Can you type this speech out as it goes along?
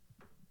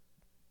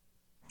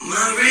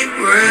My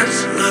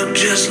regrets look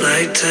just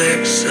like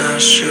texts I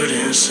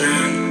shouldn't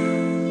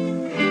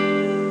send.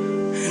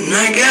 And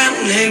I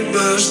got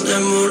neighbors that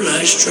move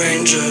like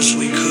strangers,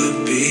 we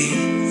could be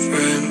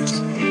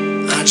friends.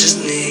 I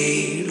just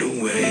need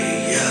a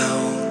way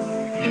out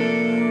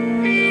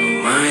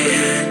of my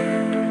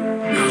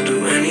head. I'll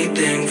do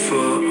anything for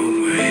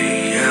a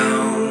way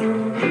out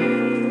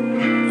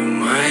of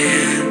my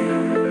head.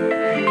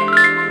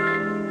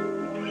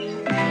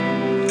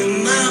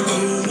 In my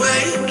own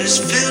way, this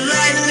feel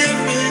like living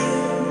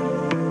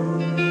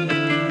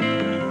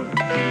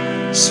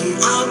some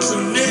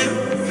alternate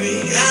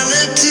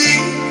reality.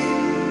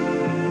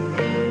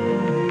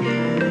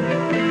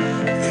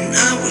 And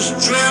I was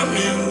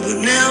drowning, but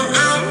now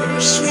I'm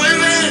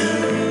swimming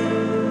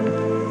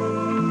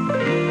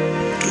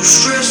through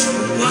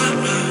stressful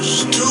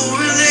waters to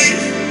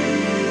relief.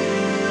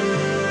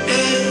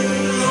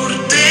 And all the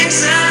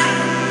things I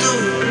do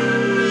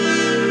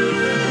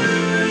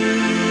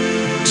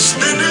to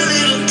spend a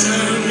little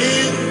time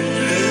in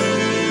hell.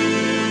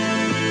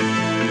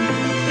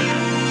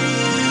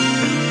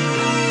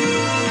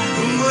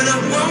 And what I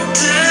won't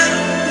tell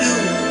you,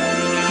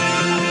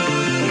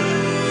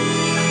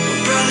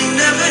 I'll probably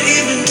never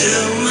even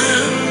tell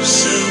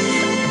myself.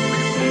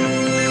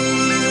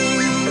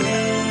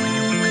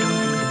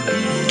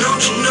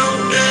 Don't you know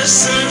that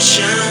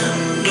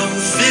sunshine don't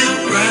feel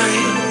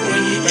right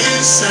when you're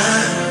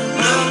inside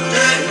all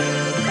day?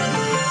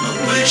 I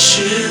wish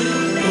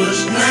it was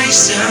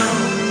nice out,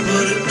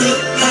 but it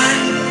looked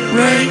like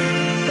rain.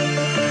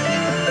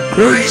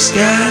 Gray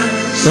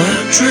skies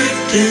are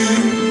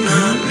drifting,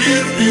 not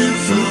living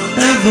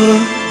forever.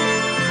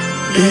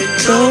 They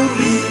told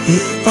me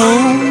it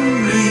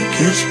only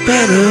gets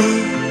better.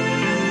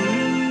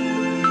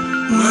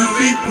 My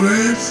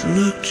regrets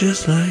look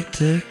just like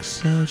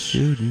texts I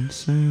shouldn't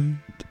send.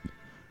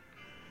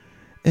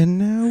 And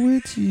now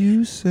it's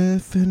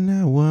Yusef, and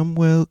now I'm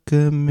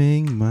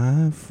welcoming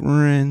my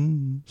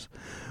friends.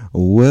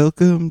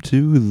 Welcome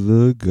to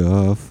the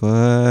Gothites,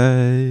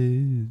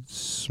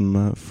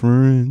 my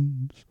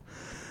friends.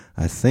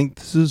 I think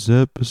this is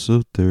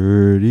episode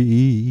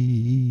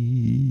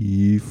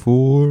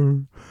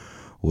 34.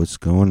 What's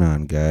going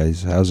on,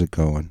 guys? How's it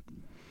going?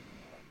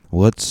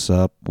 What's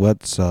up?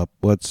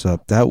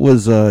 That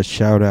was a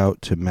shout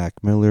out to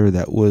Mac Miller.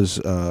 That was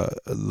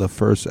the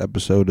first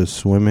episode of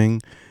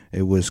Swimming.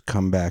 It was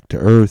Come Back to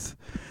Earth.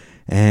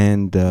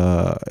 And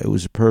it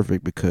was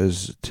perfect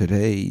because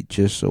today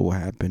just so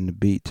happened to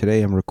be...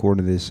 Today I'm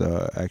recording this,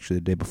 actually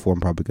the day before.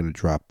 I'm probably going to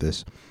drop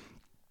this.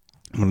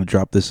 I'm going to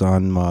drop this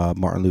on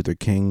Martin Luther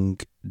King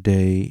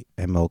Day,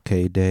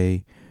 MLK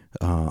Day,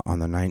 on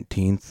the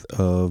 19th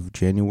of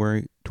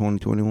January,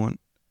 2021.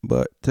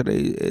 But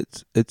today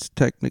it's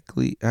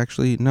technically...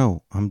 Actually,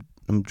 no. I'm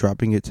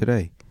dropping it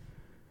today.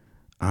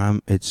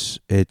 It's...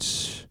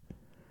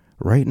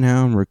 Right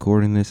now I'm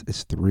recording this.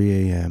 It's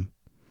 3 a.m.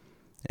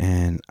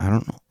 And I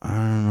don't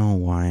know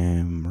why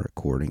I'm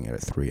recording it at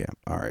 3 a.m.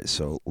 All right,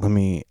 so let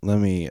me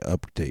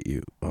update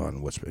you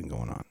on what's been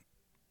going on.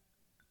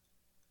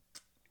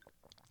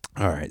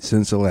 All right,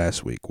 since the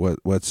last week,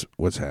 what's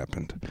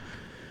happened?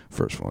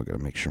 First of all, I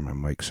gotta make sure my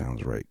mic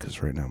sounds right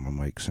because right now my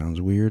mic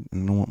sounds weird,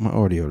 and I don't want my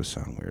audio to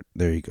sound weird.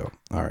 There you go.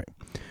 All right.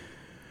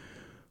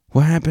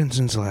 What happened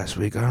since last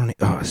week?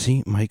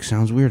 See, mic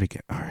sounds weird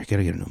again. All right,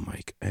 gotta get a new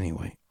mic.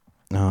 Anyway,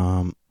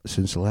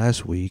 since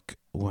last week.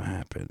 What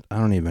happened? I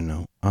don't even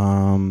know.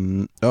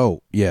 Oh,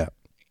 yeah.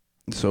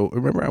 So,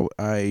 remember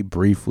I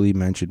briefly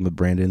mentioned with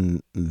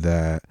Brandon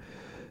that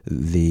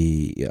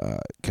the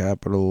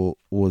Capitol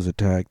was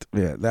attacked?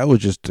 Yeah, that was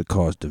just to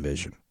cause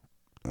division.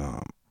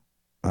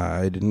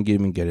 I didn't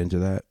even get into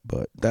that,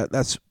 but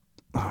that's...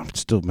 I'm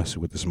still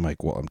messing with this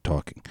mic while I'm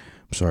talking.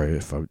 I'm sorry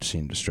if I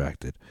seem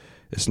distracted.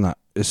 I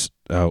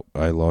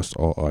lost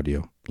all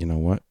audio. You know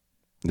what?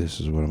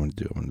 This is what I'm going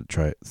to do. I'm going to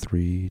try it.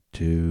 3,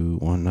 2,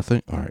 1,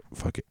 nothing. All right,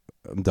 fuck it.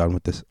 I'm done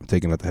with this. I'm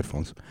taking out the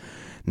headphones.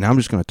 Now I'm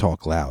just going to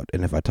talk loud.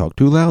 And if I talk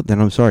too loud, then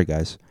I'm sorry,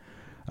 guys.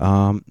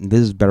 This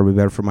is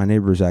better for my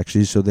neighbors,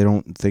 actually, so they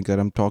don't think that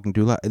I'm talking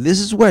too loud. This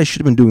is what I should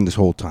have been doing this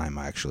whole time,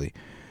 actually.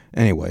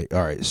 Anyway,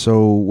 all right.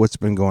 So what's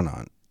been going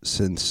on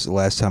since the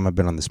last time I've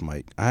been on this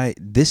mic? I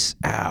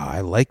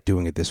like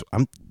doing it this way.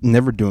 I'm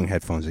never doing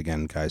headphones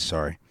again, guys.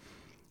 Sorry.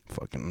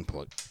 Fucking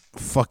unplug.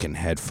 Fucking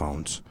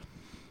headphones.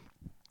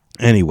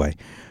 Anyway,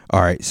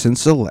 all right,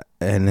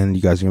 and then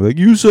you guys are going to be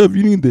like, Yusuf,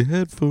 you need the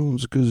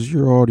headphones because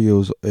your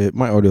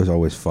my audio's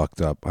always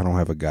fucked up. I don't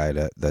have a guy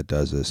that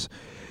does this.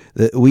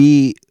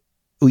 We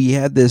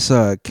had this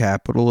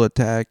Capitol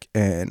attack,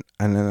 and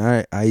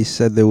then I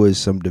said there was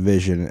some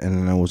division, and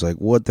then I was like,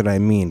 what did I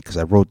mean? Because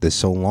I wrote this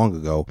so long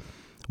ago.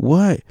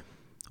 What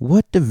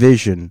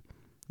division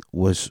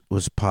was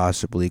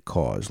possibly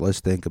caused? Let's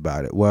think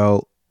about it.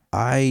 Well,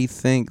 I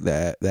think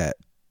that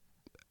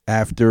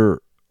after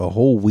a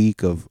whole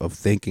week of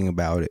thinking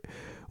about it,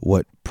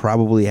 what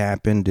probably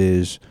happened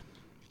is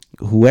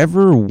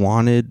whoever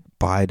wanted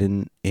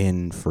Biden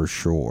in for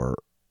sure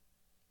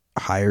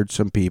hired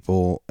some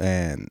people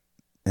and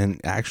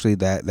And actually,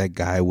 that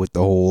guy with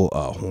the whole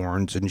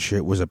horns and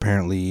shit was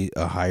apparently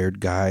a hired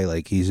guy.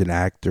 Like, he's an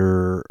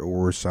actor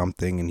or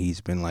something, and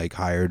he's been like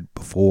hired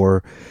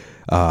before.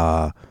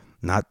 Not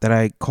that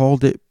I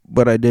called it,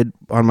 but I did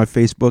on my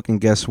Facebook. And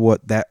guess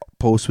what? That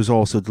post was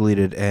also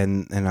deleted,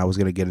 and I was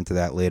gonna get into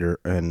that later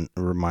and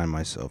remind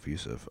myself,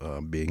 Yusuf,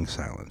 being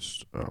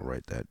silenced. I'll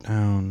write that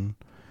down.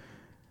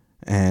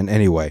 And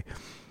anyway,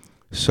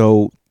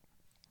 so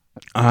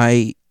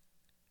I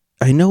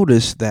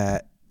noticed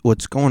that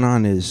what's going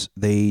on is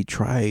they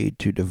try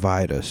to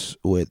divide us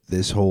with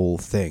this whole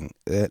thing.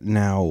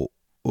 Now,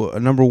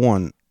 number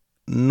one,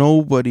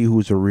 nobody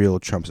who's a real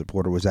Trump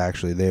supporter was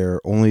actually there.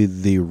 Only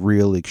the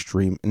real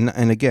extreme.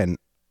 And again,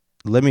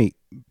 let me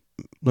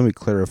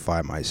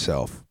clarify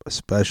myself,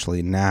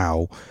 especially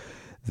now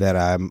that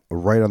I'm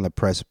right on the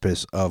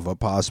precipice of a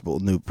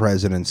possible new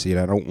presidency, and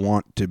I don't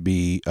want to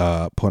be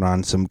put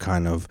on some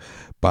kind of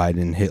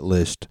Biden hit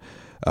list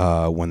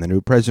when the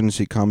new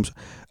presidency comes.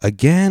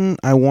 Again,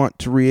 I want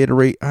to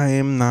reiterate, I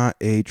am not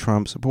a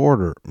Trump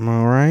supporter.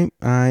 All right?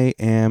 I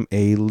am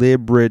a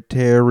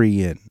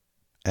libertarian.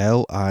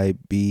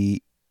 L-I-B-E-R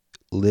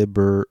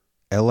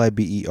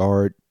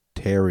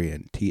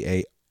Tarian.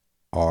 T-A-R-I-A-N,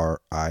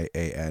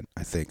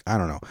 I think. I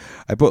don't know.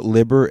 I put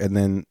liber and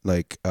then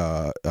like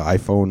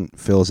iPhone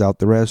fills out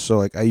the rest. So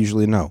like I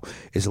usually know.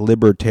 It's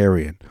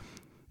libertarian.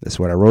 That's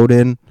what I wrote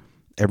in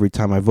every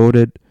time I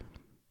voted.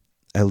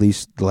 At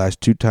least the last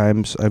 2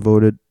 times I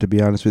voted, to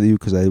be honest with you,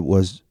 because I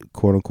was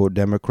quote unquote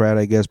Democrat,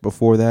 I guess,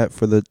 before that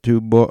for the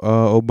 2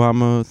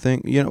 Obama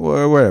thing,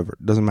 or whatever.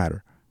 It doesn't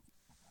matter.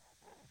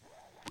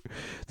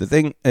 The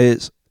thing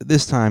is,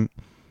 this time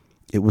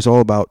it was all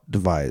about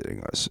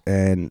dividing us,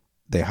 and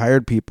they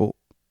hired people,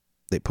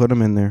 they put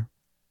them in there,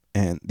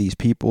 and these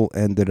people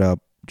ended up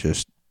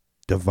just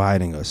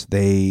dividing us.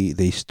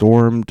 They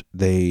stormed,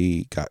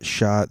 they got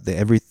shot,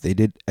 they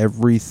did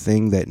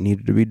everything that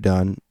needed to be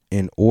done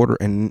in order.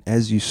 And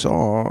as you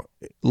saw,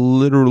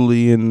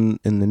 literally in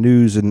the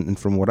news and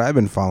from what I've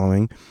been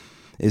following,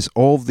 is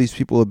all of these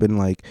people have been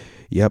like,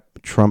 yep,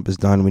 Trump is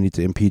done. We need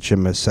to impeach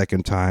him a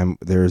second time.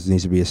 There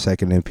needs to be a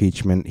second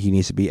impeachment. He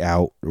needs to be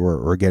out,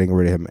 or getting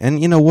rid of him.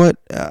 And you know what?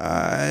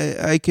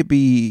 I could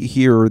be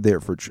here or there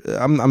for.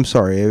 I'm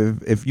sorry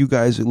if you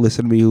guys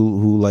listen to me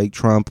who like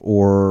Trump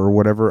or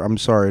whatever. I'm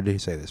sorry to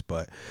say this,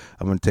 but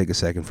I'm gonna take a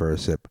second for a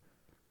sip.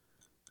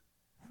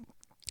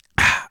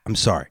 I'm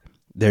sorry.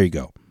 There you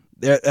go.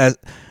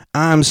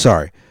 I'm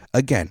sorry.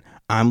 Again,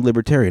 I'm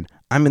libertarian.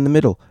 I'm in the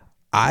middle.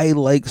 I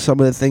like some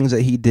of the things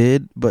that he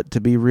did, but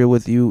to be real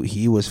with you,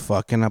 he was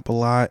fucking up a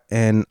lot,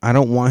 and I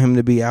don't want him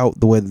to be out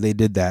the way that they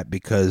did that,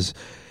 because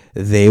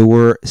they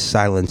were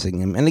silencing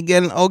him. And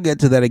again, I'll get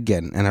to that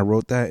again. And I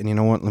wrote that, and you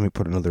know what? Let me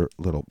put another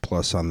little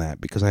plus on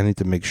that, because I need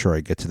to make sure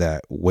I get to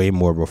that way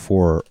more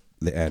before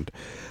the end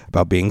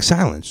about being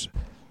silenced.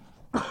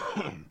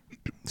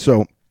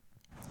 So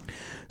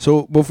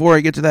before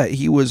I get to that,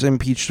 he was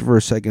impeached for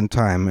a second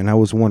time, and I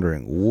was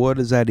wondering, what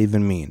does that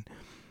even mean?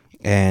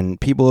 And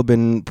people have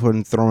been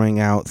throwing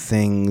out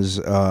things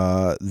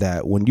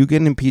that when you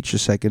get impeached a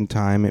second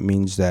time, it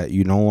means that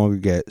you no longer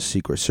get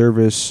Secret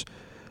Service,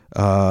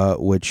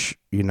 which,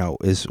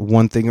 is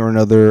one thing or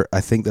another.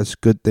 I think that's a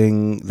good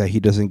thing that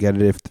he doesn't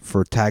get it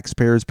for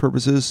taxpayers'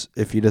 purposes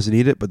if he doesn't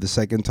need it. But the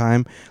second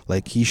time,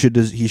 like he should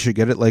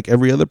get it like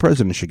every other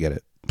president should get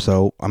it.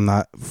 So I'm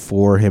not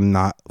for him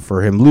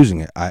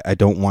losing it. I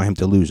don't want him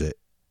to lose it.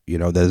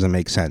 That doesn't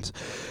make sense.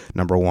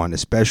 Number one,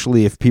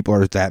 especially if people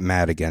are that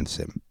mad against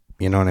him.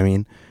 You know what I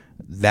mean?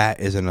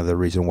 That is another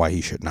reason why he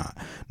should not.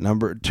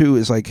 Number 2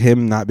 is like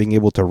him not being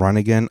able to run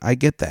again. I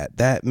get that.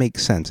 That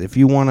makes sense. If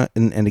you want to,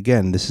 and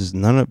again, this is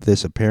none of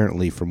this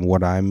apparently from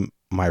what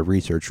my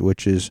research,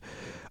 which is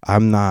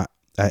I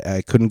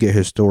couldn't get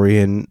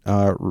historian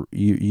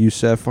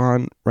Yusuf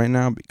on right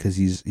now because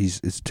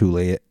it's too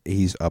late.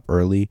 He's up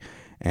early,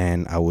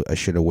 and I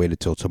should have waited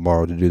till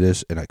tomorrow to do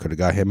this, and I could have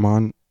got him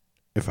on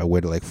if I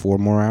waited like 4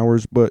 more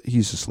hours, but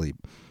he's asleep.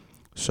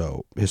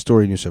 So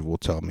historian Yusuf will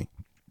tell me.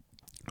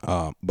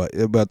 But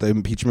about the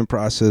impeachment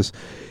process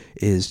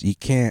is you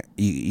can't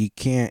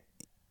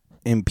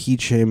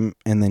impeach him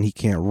and then he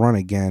can't run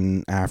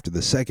again after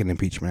the second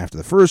impeachment. After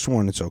the first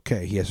one, it's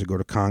okay. He has to go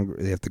to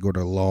Congress. They have to go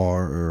to law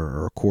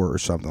or a court or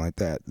something like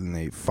that. Then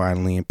they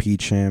finally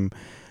impeach him.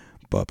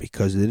 But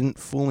because they didn't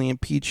fully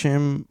impeach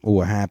him,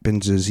 what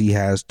happens is he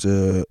has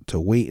to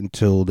wait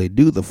until they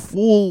do the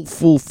full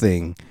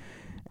thing.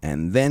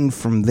 And then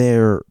from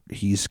there,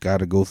 he's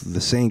got to go through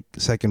the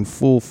second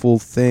full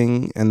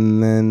thing.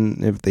 And then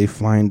if they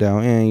find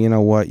out, you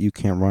know what, you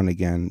can't run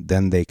again,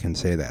 then they can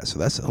say that. So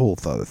that's the whole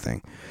other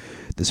thing.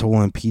 This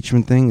whole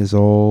impeachment thing is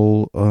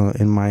all,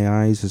 in my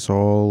eyes, it's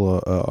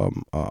all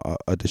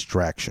a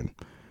distraction.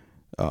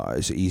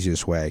 It's the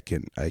easiest way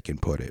I can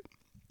put it.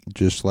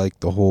 Just like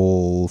the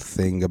whole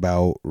thing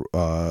about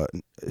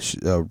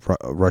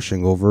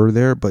rushing over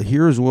there. But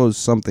here's was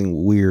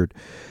something weird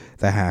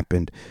that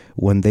happened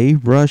when they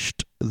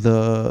rushed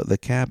the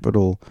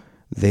Capitol.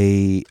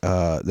 They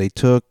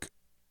took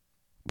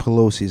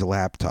Pelosi's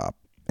laptop,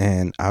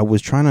 And I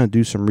was trying to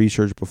do some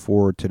research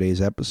before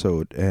today's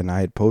episode, and I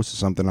had posted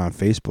something on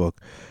Facebook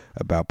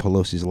about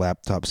Pelosi's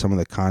laptop, some of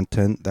the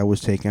content that was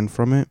taken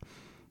from it.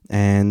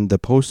 And the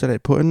post that I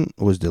put in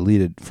was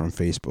deleted from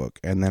Facebook.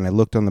 And then I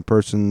looked on the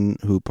person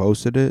who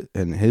posted it,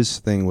 and his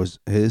thing was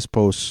his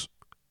posts.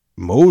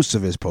 Most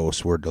of his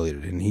posts were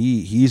deleted, and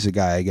he's a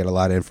guy I get a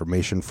lot of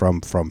information from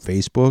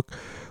Facebook,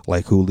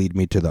 like who lead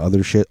me to the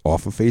other shit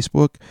off of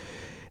Facebook.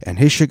 And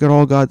his shit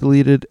all got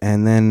deleted,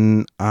 and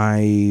then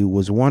I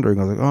was wondering,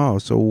 I was like, oh,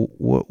 so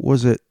what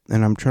was it?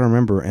 And I'm trying to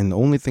remember, and the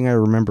only thing I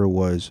remember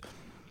was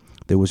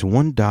there was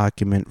one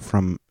document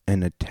from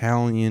an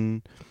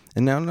Italian,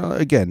 and now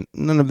again,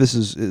 none of this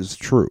is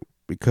true,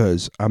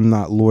 because I'm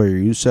not Lawyer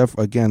Youssef.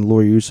 Again,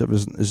 Lawyer Youssef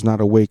is not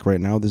awake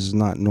right now. This is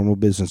not normal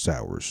business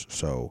hours.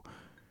 So,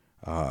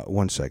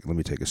 1 second, let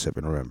me take a sip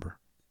and remember.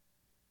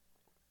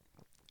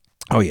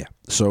 Oh yeah,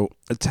 so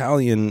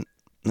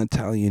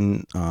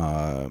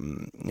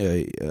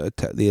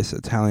this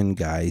Italian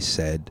guy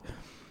said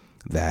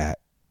that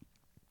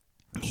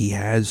he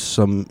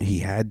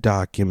had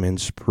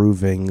documents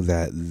proving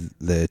that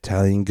the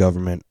Italian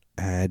government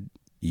had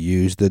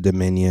used the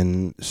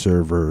Dominion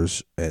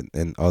servers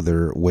and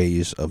other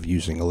ways of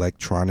using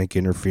electronic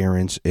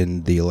interference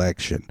in the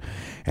election,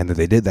 and that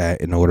they did that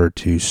in order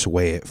to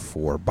sway it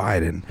for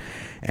Biden.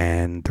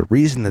 And the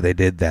reason that they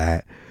did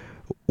that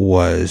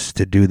was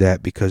to do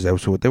that because that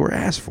was what they were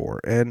asked for,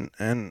 and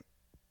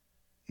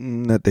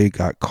that they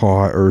got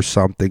caught or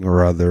something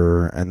or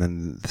other. And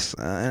then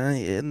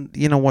and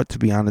you know what, to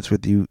be honest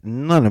with you,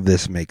 none of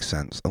this makes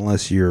sense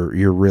unless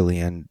you're really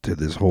into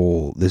this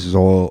is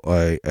all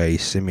a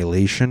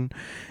simulation,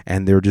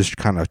 and they're just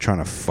kind of trying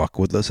to fuck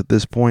with us at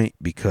this point,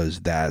 because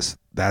that's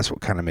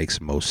what kind of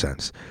makes most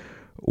sense.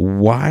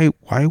 Why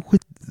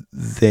would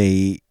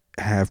they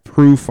have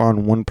proof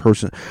on one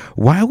person?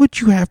 Why would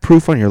you have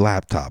proof on your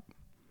laptop,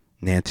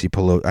 Nancy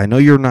Pelosi? I know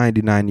you're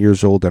 99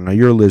 years old. I know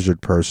you're a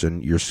lizard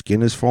person. Your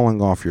skin is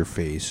falling off your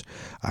face.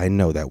 I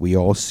know that. We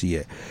all see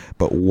it.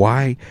 But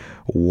why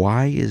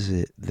is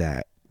it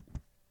that,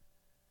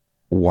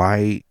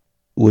 why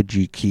would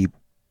you keep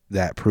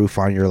that proof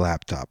on your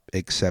laptop,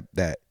 except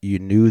that you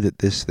knew that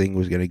this thing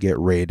was going to get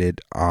raided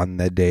on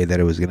the day that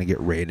it was going to get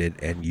raided,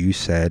 and you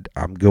said,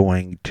 I'm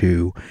going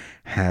to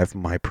have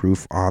my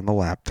proof on the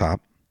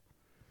laptop,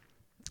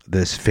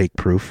 this fake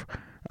proof.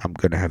 I'm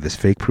going to have this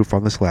fake proof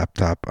on this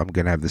laptop. I'm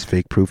going to have this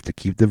fake proof to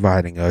keep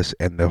dividing us.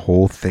 And the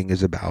whole thing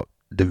is about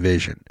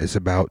division. It's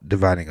about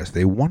dividing us.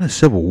 They want a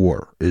civil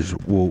war is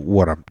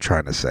what I'm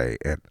trying to say.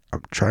 And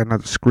I'm trying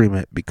not to scream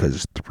it because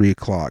it's 3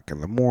 o'clock in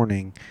the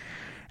morning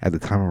at the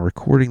time I'm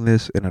recording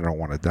this, and I don't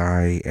want to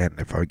die. And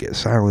if I get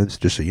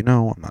silenced, just so you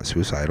know, I'm not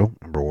suicidal,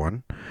 number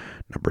one.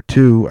 Number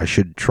two, I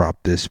should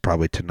drop this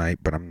probably tonight,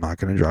 but I'm not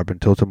going to drop it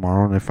until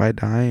tomorrow. And if I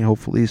die,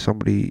 hopefully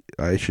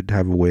I should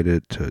have a way to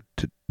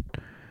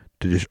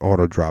just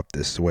auto drop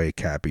this the way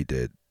Cappy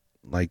did,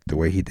 like the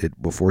way he did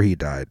before he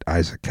died.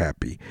 Isaac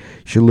Cappy,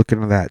 you should look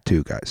into that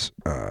too, guys,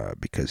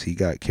 because he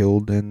got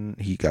killed, and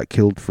he got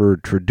killed for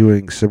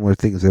doing similar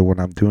things that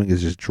what I'm doing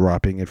is just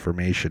dropping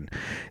information,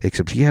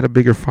 except he had a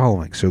bigger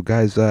following. So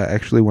guys,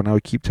 actually, when I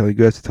would keep telling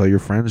you guys to tell your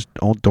friends,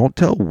 don't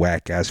tell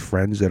whack ass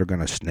friends that are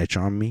gonna snitch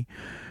on me.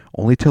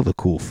 Only tell the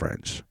cool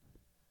friends.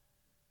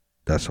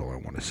 That's all I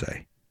want to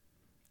say.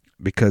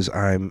 Because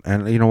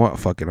and you know what,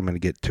 fuck it, I'm going to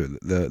get to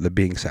the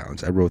being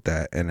silenced. I wrote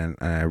that, and then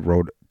I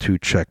wrote 2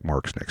 check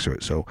marks next to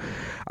it. So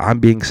I'm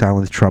being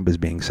silenced, Trump is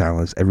being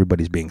silenced,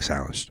 everybody's being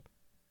silenced.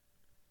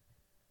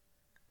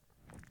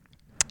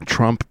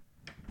 Trump,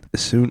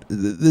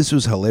 this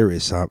was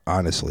hilarious,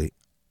 honestly.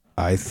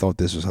 I thought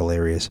this was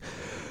hilarious.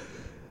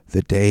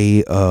 The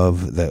day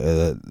of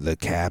the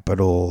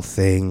Capitol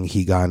thing,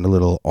 he got in a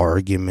little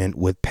argument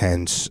with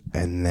Pence,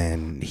 and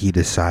then he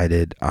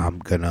decided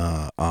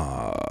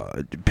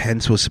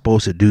Pence was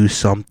supposed to do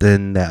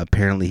something that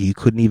apparently he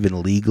couldn't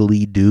even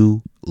legally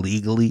do,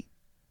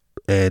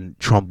 and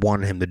Trump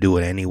wanted him to do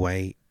it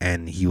anyway,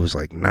 and he was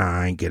like,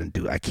 nah, I ain't gonna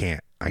do it, I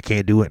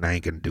can't do it, and I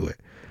ain't gonna do it.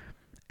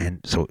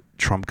 And so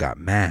Trump got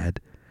mad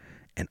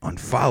and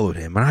unfollowed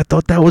him, and I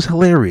thought that was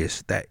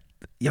hilarious, that,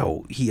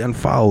 he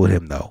unfollowed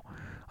him, though.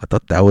 I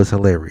thought that was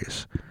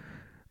hilarious.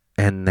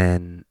 And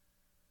then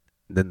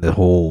the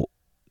whole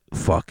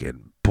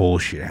fucking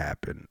bullshit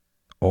happened.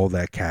 All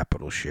that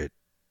Capitol shit.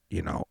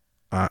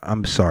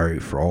 I'm sorry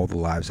for all the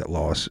lives that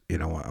lost. You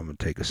know what? I'm going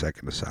to take a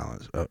second of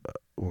silence.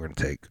 We're going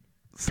to take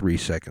 3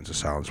 seconds of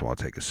silence while I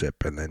take a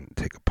sip, and then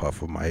take a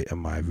puff of my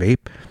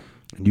vape.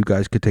 And you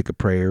guys could take a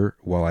prayer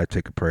while I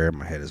take a prayer in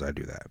my head as I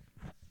do that.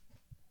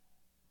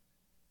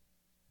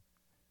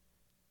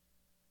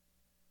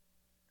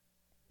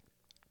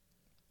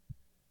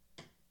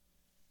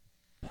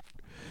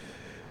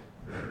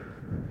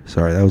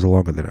 Sorry, that was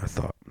longer than I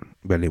thought.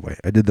 But anyway,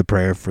 I did the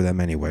prayer for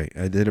them anyway.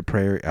 I did a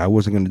prayer. I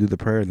wasn't going to do the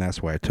prayer, and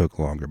that's why it took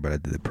longer, but I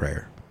did the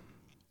prayer.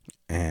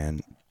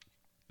 And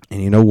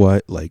you know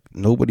what? Like,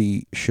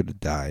 nobody should have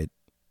died,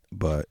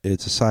 but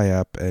it's a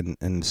PSYOP, and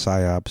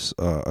PSYOP's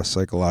a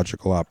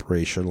psychological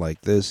operation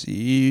like this.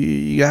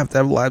 You have to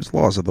have lives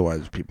lost,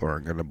 otherwise people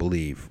aren't going to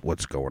believe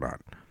what's going on.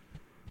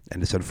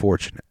 and it's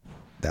unfortunate.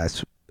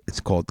 It's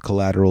called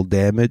collateral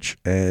damage,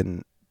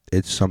 and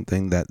it's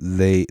something that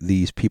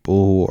these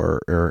people who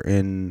are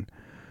in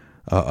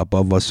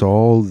above us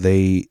all,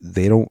 they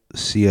don't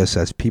see us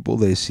as people,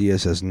 they see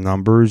us as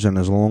numbers, and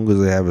as long as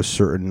they have a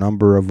certain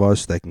number of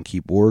us that can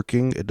keep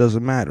working, it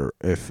doesn't matter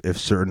if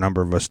certain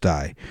number of us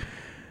die.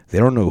 They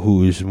don't know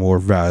who is more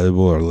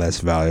valuable or less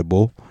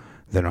valuable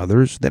than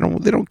others. They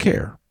don't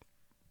care.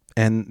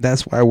 And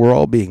that's why we're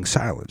all being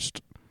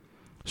silenced.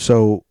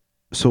 So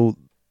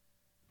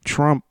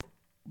Trump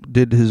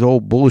did his whole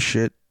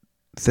bullshit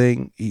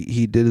thing.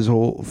 He did his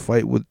whole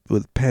fight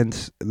with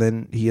Pence, and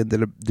then he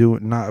ended up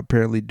not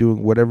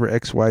doing whatever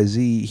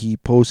XYZ. He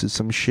posted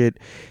some shit.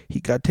 He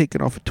got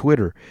taken off of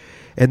Twitter.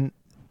 And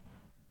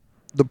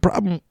the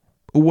problem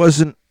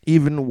wasn't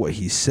even what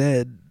he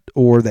said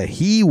or that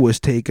he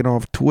was taken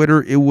off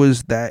Twitter. It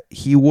was that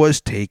he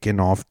was taken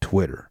off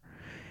Twitter.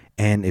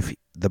 And if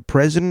the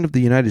president of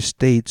the United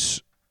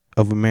States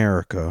of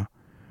America,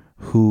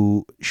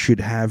 who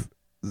should have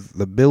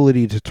the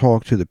ability to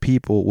talk to the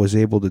people, was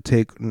able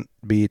to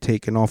be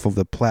taken off of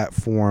the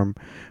platform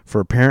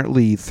for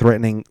apparently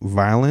threatening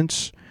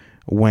violence,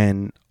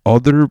 when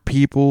other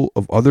people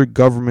of other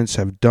governments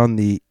have done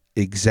the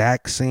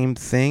exact same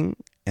thing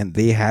and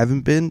they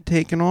haven't been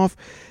taken off,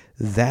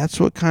 that's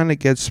what kind of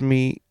gets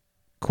me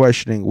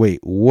questioning, wait,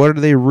 what are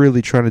they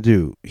really trying to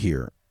do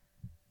here?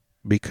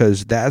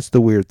 Because that's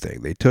the weird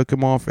thing. They took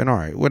him off, and all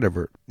right,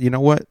 whatever. You know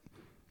what?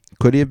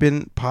 Could he have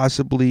been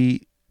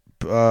possibly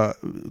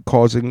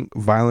causing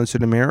violence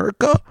in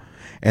America,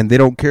 and they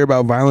don't care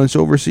about violence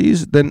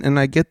overseas? Then, and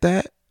I get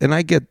that, and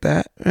I get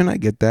that, and I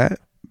get that,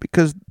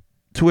 because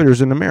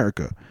Twitter's in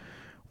America.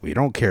 We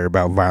don't care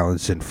about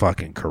violence in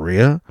fucking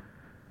Korea.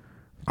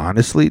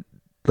 Honestly,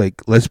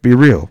 like, let's be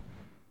real.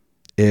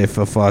 If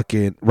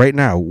right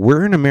now,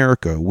 we're in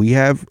America.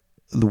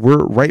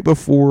 We're right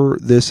before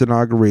this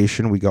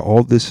inauguration. We got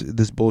all this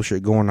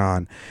bullshit going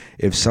on.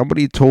 If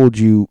somebody told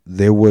you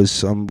there was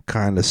some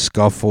kind of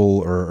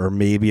scuffle or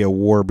maybe a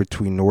war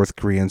between North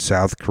Korea and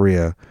South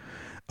Korea,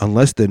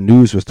 unless the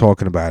news was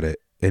talking about it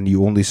and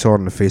you only saw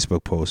it in a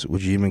Facebook post,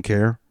 would you even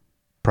care?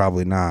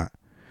 Probably not.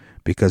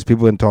 Because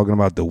people have been talking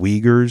about the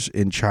Uyghurs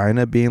in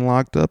China being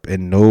locked up,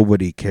 and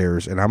nobody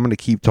cares. And I'm going to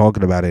keep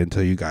talking about it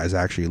until you guys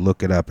actually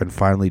look it up and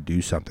finally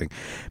do something.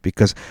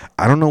 Because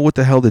I don't know what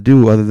the hell to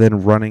do other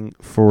than running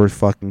for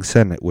fucking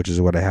Senate, which is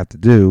what I have to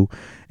do.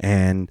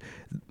 And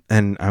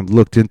I've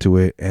looked into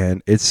it,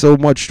 and it's so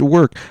much to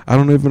work. I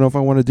don't even know if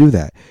I want to do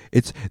that.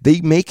 They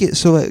make it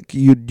so that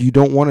you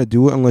don't want to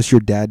do it unless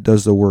your dad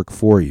does the work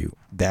for you.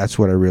 That's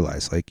what I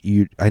realized. Like,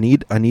 I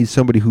need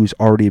somebody who's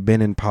already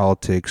been in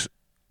politics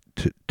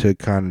to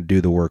kind of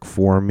do the work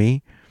for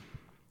me,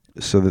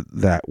 so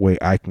that way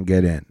I can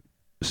get in.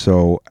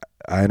 So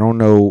I don't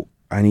know.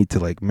 I need to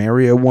like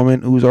marry a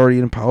woman who's already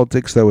in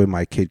politics. That way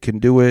my kid can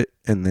do it,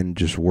 and then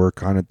just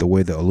work on it the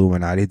way the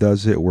Illuminati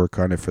does it. Work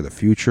on it for the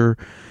future.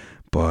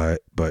 But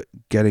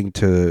getting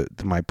to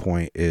my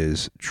point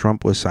is,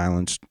 Trump was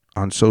silenced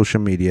on social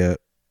media,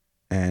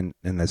 and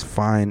that's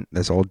fine.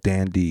 That's all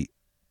dandy.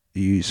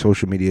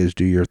 Social media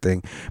do your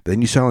thing, but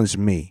then you silence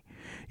me.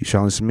 You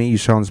silence me, you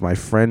silence my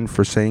friend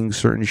for saying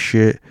certain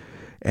shit.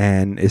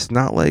 And it's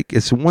not like,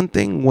 it's one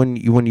thing when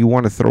you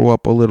want to throw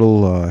up a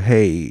little,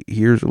 hey,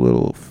 here's a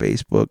little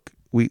Facebook.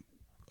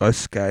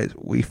 Us guys,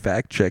 we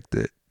fact checked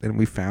it and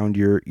we found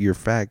your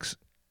facts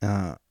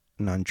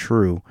none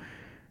true.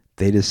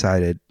 They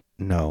decided,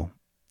 no,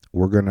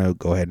 we're going to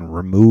go ahead and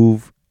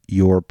remove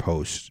your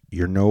posts.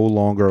 You're no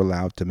longer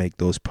allowed to make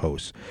those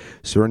posts.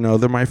 Certain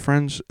other my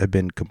friends have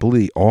been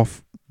completely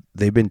off.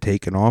 They've been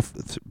taken off.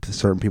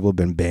 Certain people have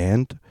been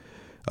banned,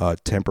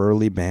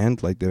 temporarily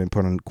banned, like they've been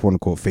put on quote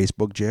unquote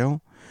Facebook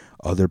jail.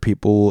 Other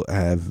people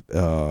have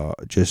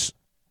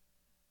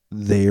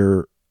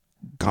they're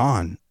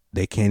gone.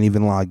 They can't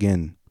even log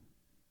in.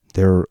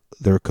 They're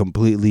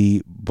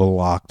completely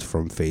blocked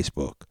from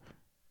Facebook.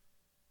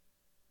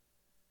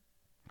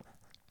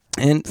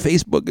 And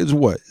Facebook is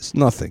what? It's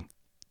nothing.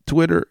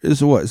 Twitter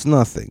is what? It's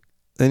nothing.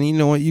 Then you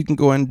know what? You can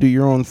go and do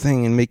your own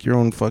thing and make your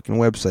own fucking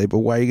website. But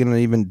why are you gonna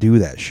even do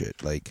that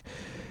shit? Like,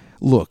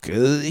 look,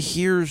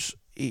 here's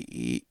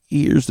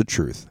the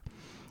truth.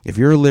 If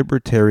you're a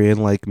libertarian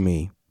like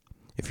me,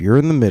 if you're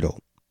in the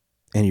middle,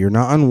 and you're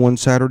not on one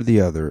side or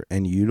the other,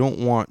 and you don't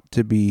want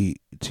to be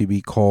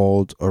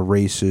called a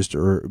racist,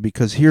 or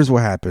because here's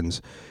what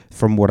happens,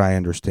 from what I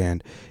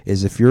understand,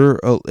 is if you're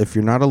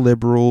not a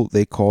liberal,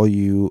 they call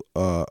you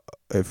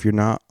if you're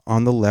not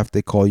on the left,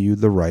 they call you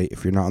the right.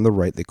 If you're not on the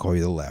right, they call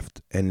you the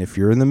left. And if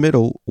you're in the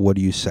middle, what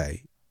do you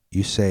say?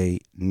 You say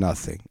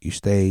nothing. You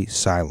stay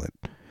silent.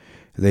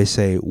 They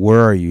say, "Where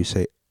are you?" You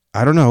say,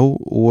 "I don't know.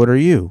 What are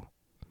you?"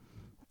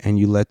 And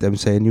you let them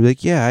say, and you're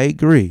like, "Yeah, I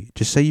agree."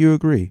 Just say you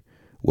agree,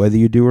 whether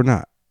you do or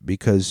not.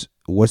 Because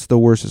what's the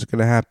worst that's going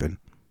to happen?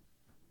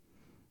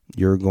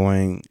 You're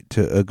going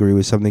to agree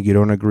with something you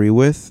don't agree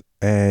with,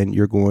 and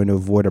you're going to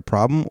avoid a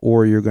problem,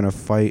 or you're going to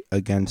fight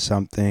against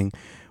something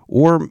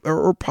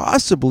Or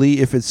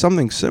possibly, if it's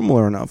something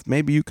similar enough,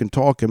 maybe you can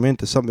talk him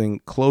into something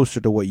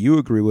closer to what you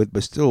agree with,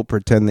 but still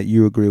pretend that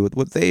you agree with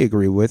what they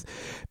agree with.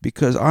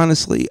 Because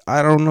honestly,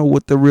 I don't know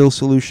what the real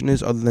solution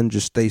is other than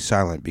just stay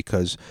silent,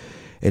 because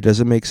it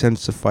doesn't make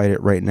sense to fight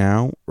it right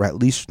now, or at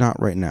least not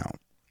right now.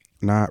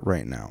 Not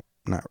right now.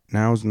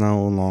 Now is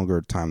no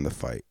longer time to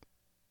fight.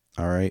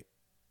 All right.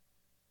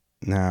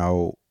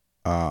 Now,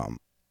 what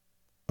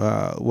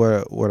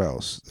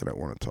else did I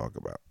want to talk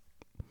about?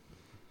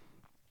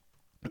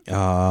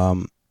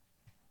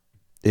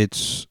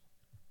 It's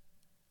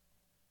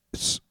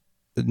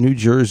New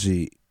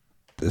Jersey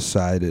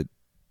decided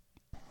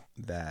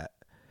that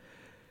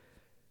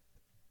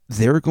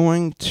they're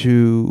going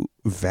to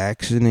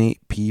vaccinate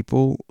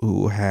people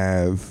who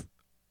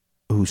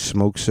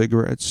smoke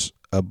cigarettes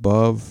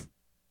above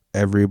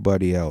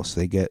everybody else.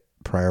 They get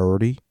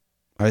priority,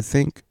 I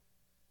think.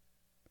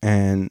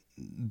 And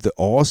the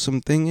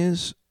awesome thing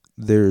is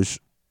there's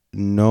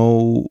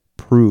no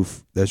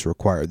proof that's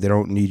required. They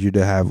don't need you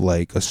to have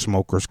like a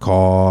smoker's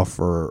cough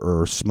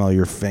or smell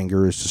your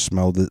fingers to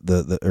smell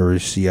the or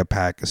see a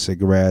pack of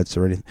cigarettes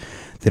or anything.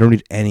 They don't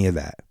need any of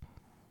that.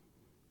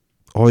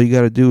 All you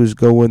got to do is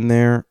go in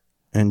there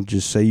and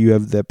just say you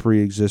have that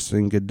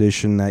pre-existing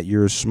condition that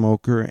you're a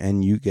smoker,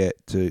 and you get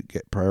to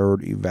get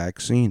priority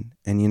vaccine.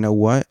 And you know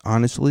what?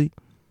 Honestly,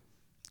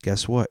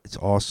 guess what? It's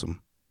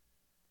awesome.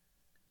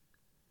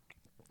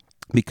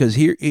 Because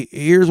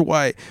here's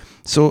why.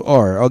 So,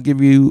 all right, I'll give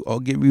you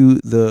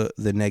the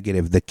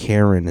negative. The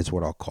Karen is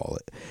what I'll call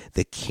it.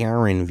 The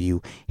Karen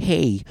view.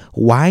 Hey,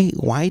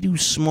 why do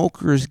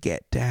smokers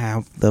get to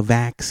have the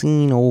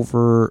vaccine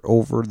over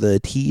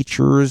the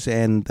teachers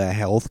and the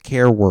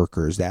healthcare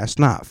workers? That's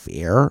not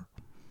fair.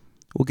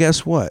 Well,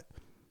 guess what?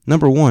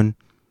 Number one,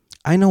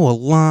 I know a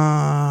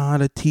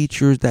lot of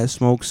teachers that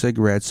smoke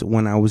cigarettes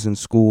when I was in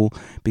school,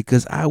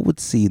 because I would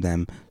see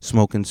them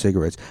smoking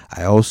cigarettes.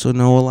 I also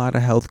know a lot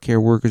of healthcare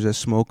workers that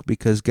smoke,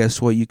 because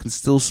guess what? You can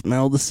still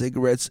smell the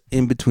cigarettes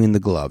in between the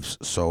gloves.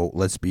 So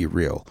let's be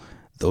real.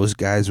 Those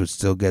guys would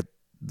still get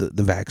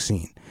the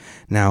vaccine.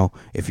 Now,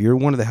 if you're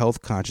one of the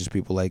health conscious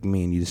people like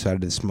me and you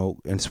decided to smoke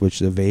and switch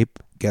to vape,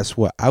 guess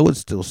what? I would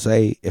still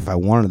say if I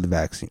wanted the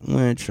vaccine,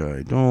 which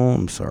I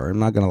don't. I'm sorry. I'm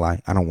not going to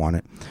lie. I don't want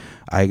it.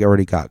 I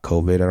already got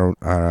COVID. I don't,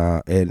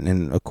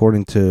 and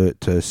according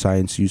to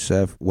Science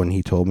Youssef, when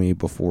he told me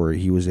before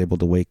he was able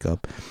to wake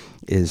up,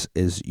 is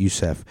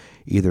Youssef,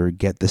 either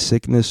get the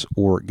sickness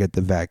or get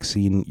the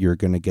vaccine. You're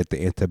gonna get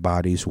the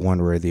antibodies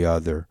one way or the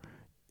other.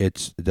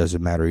 It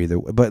doesn't matter either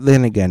way. But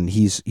then again,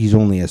 he's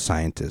only a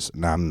scientist,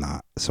 and I'm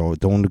not. So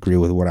don't agree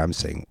with what I'm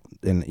saying,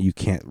 and you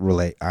can't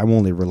relate. I'm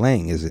only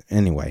relaying it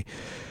anyway.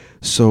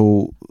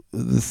 So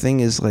the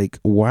thing is, like,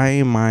 why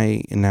am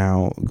I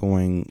now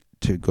going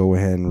to go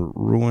ahead and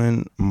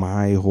ruin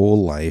my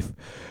whole life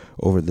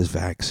over this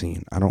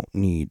vaccine? I don't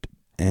need.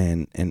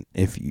 And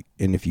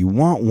if you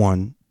want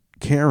one,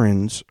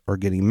 Karens are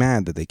getting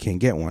mad that they can't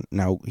get one.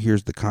 Now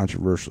here's the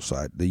controversial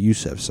side, the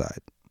Youssef side,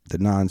 the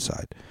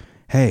non-side.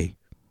 Hey,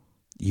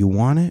 you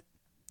want it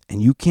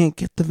and you can't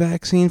get the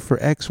vaccine for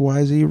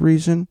XYZ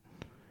reason?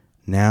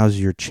 Now's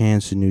your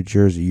chance in New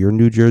Jersey. You're a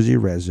New Jersey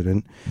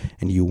resident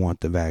and you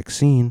want the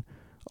vaccine.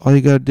 All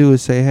you got to do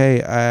is say,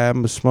 hey,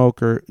 I'm a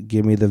smoker.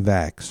 Give me the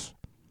vax.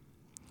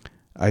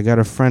 I got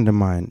a friend of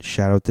mine.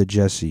 Shout out to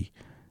Jesse.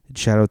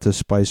 Shout out to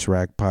Spice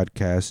Rack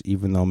Podcast,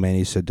 even though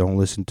Manny said don't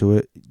listen to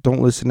it. Don't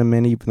listen to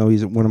Manny, even though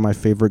he's one of my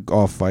favorite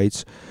golf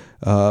fights.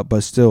 But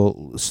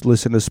still,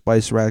 listen to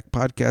Spice Rack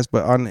Podcast.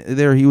 But on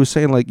there, he was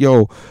saying, like,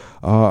 yo,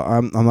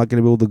 I'm not going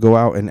to be able to go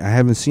out. And I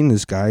haven't seen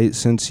this guy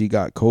since he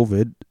got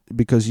COVID,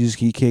 because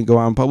he can't go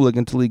out in public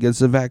until he gets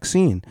the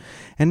vaccine.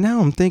 And now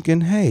I'm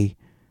thinking, hey,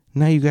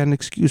 now you got an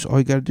excuse. All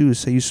you got to do is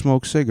say you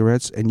smoke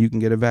cigarettes and you can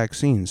get a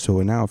vaccine.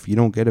 So now if you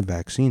don't get a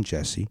vaccine,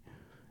 Jesse,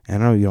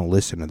 and I know you don't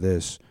listen to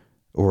this,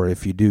 or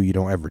if you do, you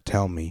don't ever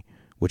tell me,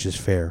 which is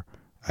fair.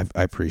 I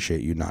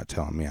appreciate you not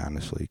telling me,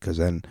 honestly, because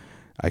then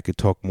I could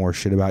talk more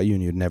shit about you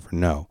and you'd never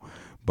know.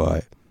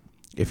 But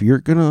if you're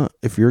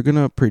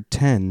gonna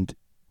pretend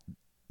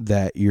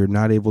that you're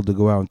not able to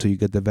go out until you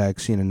get the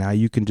vaccine, and now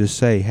you can just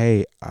say,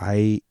 hey,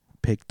 I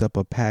picked up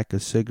a pack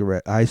of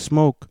cigarettes, I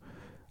smoke,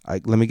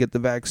 let me get the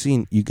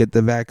vaccine. You get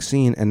the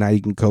vaccine, and now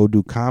you can go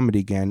do comedy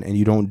again, and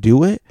you don't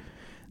do it,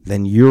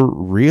 then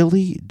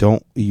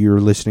you're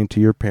listening to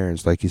your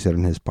parents, like he said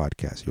in his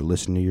podcast. You're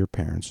listening to your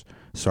parents.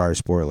 Sorry,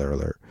 spoiler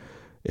alert.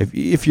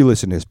 If you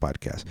listen to his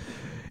podcast,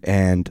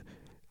 and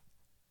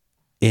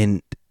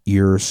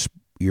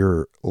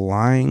you're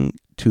lying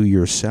to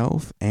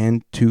yourself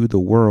and to the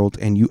world,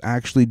 and you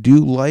actually do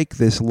like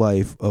this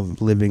life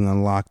of living on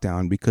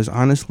lockdown, because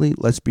honestly,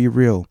 let's be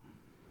real,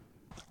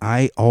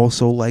 I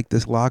also like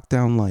this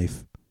lockdown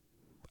life.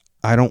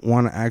 I don't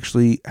want to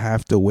actually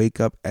have to wake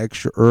up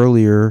extra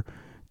earlier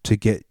to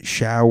get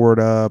showered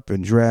up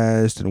and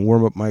dressed and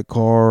warm up my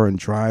car and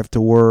drive to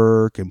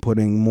work and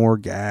putting more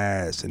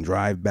gas and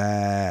drive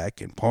back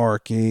and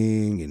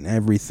parking and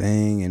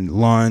everything and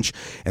lunch.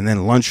 And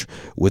then lunch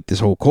with this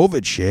whole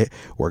COVID shit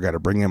where I got to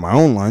bring in my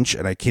own lunch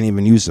and I can't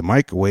even use the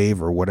microwave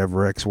or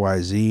whatever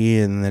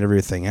XYZ and then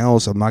everything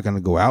else. I'm not going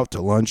to go out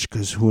to lunch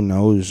because who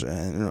knows,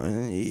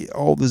 and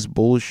all this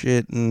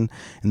bullshit. And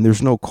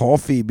there's no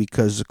coffee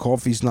because the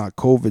coffee's not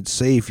COVID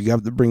safe. You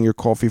have to bring your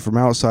coffee from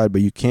outside,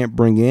 but you can't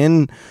bring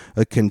in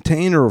a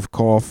container of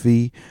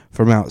coffee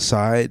from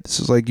outside. This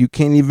is like you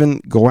can't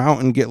even go out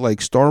and get like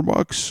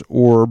Starbucks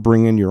or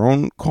bring in your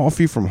own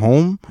coffee from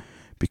home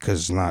because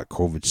it's not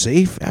COVID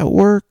safe at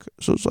work.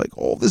 So it's like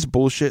all this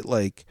bullshit.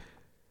 Like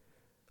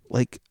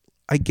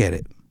I get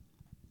it.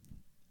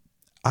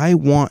 I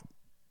want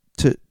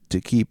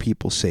to keep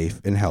people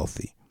safe and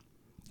healthy.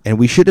 And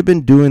we should have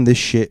been doing this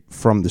shit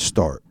from the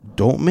start.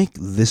 Don't make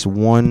this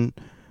one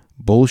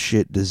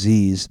bullshit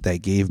disease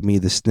that gave me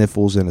the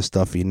sniffles and a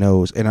stuffy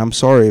nose. And I'm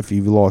sorry if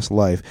you've lost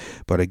life.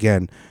 But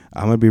again,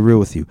 I'm going to be real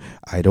with you.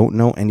 I don't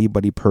know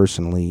anybody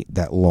personally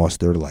that lost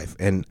their life.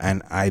 And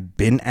I've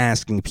been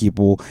asking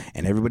people,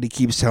 and everybody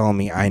keeps telling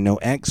me, I know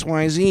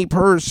XYZ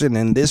person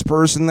and this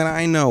person that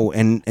I know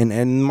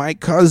and my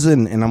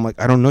cousin. And I'm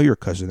like, I don't know your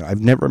cousin. I've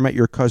never met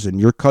your cousin.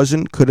 Your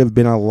cousin could have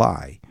been a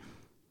lie.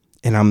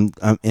 And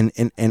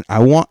I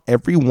want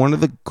every one of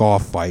the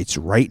golf fights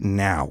right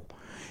now.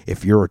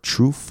 If you're a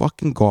true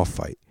fucking golf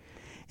fight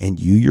and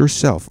you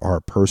yourself are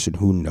a person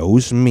who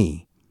knows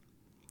me,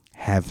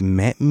 have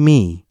met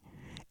me,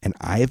 and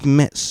I've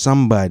met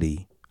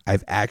somebody,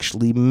 I've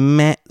actually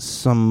met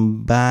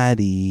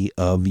somebody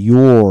of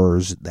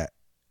yours that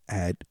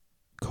had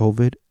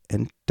COVID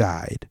and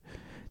died,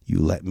 you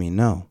let me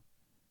know.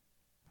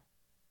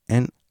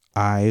 And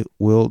I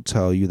will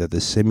tell you that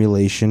the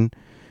simulation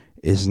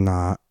is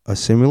not a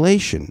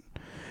simulation.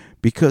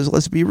 Because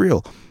let's be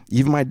real.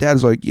 Even my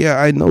dad's like,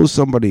 yeah, I know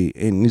somebody.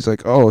 And he's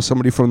like, oh,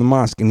 somebody from the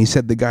mosque. And he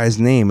said the guy's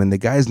name. And the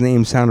guy's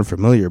name sounded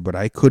familiar. But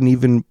I couldn't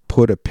even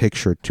put a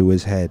picture to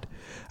his head.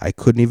 I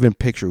couldn't even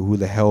picture who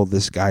the hell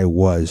this guy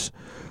was.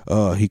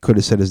 He could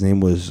have said his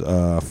name was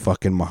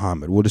fucking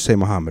Muhammad. We'll just say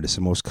Muhammad. It's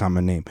the most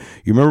common name.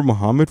 You remember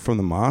Muhammad from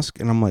the mosque?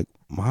 And I'm like,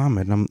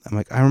 Muhammad. And I'm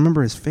like, I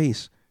remember his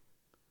face.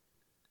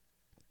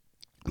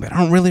 But I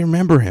don't really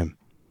remember him.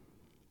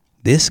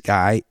 This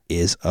guy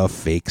is a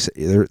fake.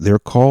 They're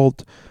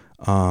called,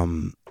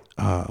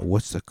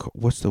 what's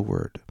the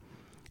word?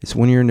 It's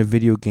when you're in a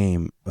video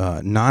game,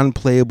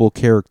 non-playable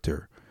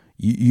character.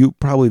 You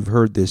probably have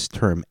heard this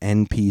term,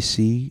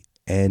 NPC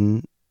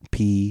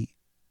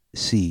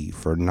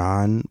for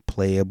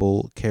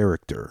non-playable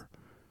character.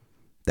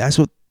 That's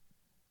what.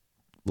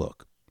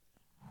 Look,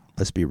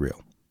 let's be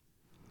real.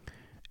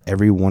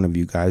 Every one of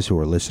you guys who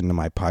are listening to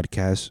my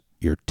podcast,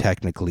 you're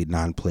technically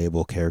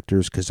non-playable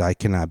characters because I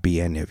cannot be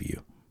any of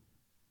you.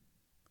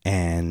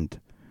 And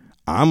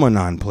I'm a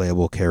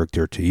non-playable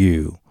character to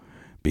you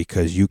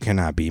because you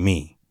cannot be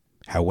me.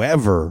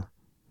 However,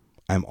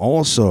 I'm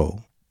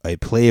also a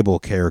playable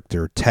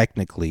character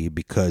technically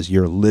because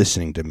you're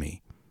listening to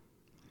me.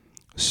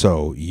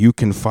 So you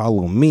can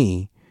follow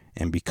me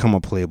and become a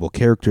playable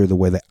character the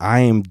way that I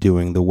am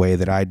doing, the way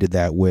that I did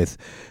that with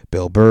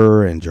Bill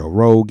Burr and Joe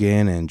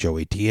Rogan and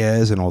Joey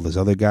Diaz and all those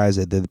other guys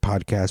that did the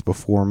podcast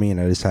before me,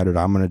 and I decided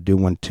I'm going to do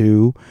one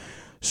too.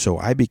 So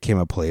I became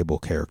a playable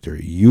character.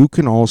 You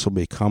can also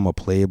become a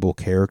playable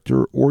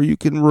character, or you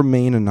can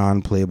remain a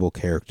non-playable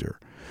character.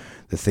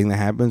 The thing that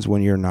happens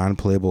when you're a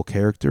non-playable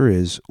character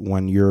is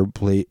when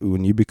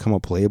you become a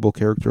playable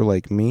character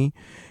like me,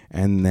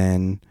 and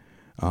then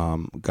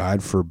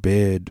God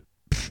forbid,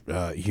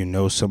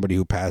 somebody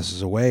who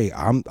passes away.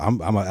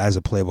 As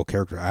a playable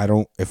character.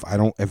 If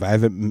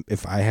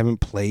I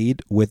haven't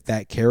played with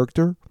that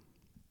character,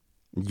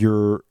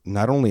 you're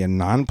not only a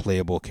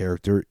non-playable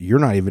character, you're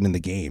not even in the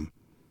game.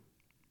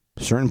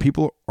 Certain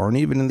people aren't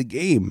even in the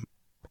game.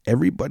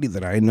 Everybody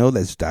that I know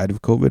that's died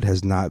of COVID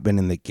has not been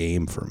in the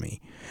game for me.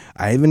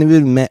 I haven't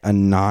even met a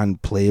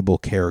non-playable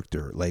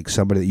character, like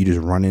somebody that you just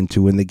run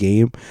into in the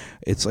game.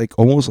 It's like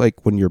almost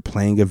like when you're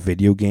playing a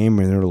video game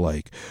and they're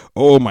like,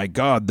 oh my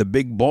God, the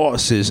big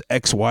boss is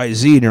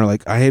XYZ. And you're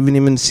like, I haven't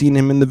even seen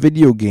him in the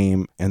video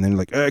game. And then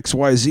like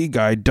XYZ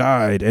guy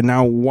died and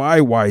now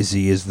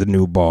YYZ is the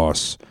new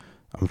boss.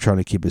 I'm trying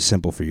to keep it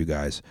simple for you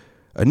guys.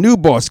 A new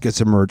boss gets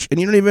emerged and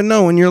you don't even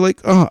know. And you're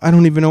like, oh, I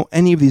don't even know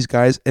any of these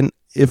guys. And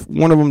if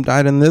one of them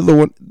died and the other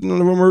one,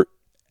 none of them are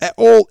at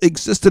all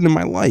existed in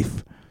my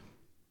life.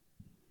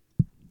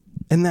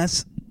 And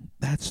that's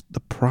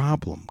the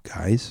problem,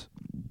 guys.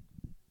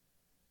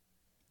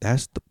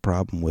 That's the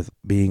problem with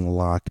being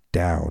locked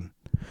down.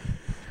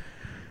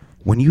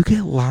 When you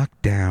get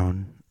locked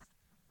down,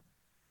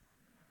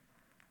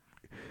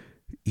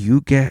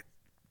 you get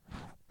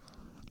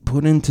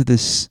put into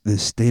this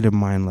state of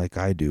mind like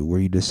I do, where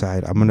you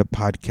decide I'm going to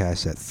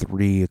podcast at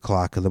 3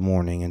 o'clock in the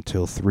morning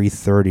until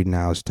 3:30.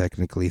 Now it's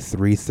technically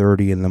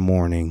 3:30 in the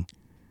morning.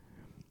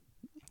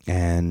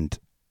 And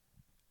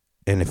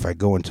if I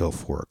go until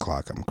 4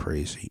 o'clock, I'm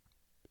crazy.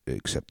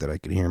 Except that I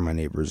can hear my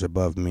neighbors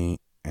above me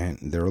and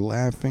they're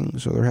laughing,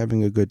 so they're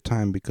having a good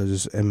time because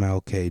it's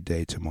MLK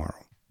Day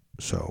tomorrow.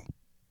 So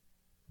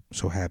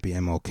happy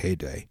MLK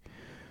Day.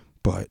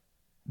 But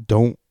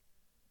don't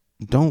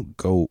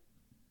go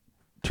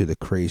to the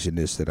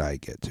craziness that I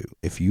get to.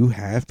 If you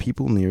have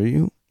people near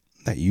you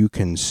that you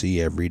can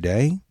see every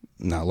day,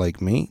 not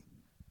like me,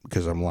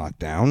 because I'm locked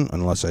down,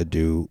 unless I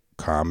do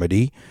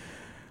comedy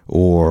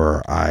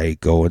or I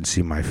go and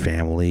see my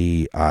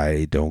family,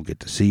 I don't get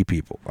to see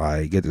people.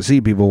 I get to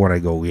see people when I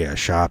go,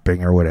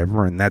 shopping or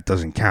whatever, and that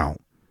doesn't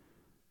count.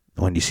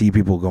 When you see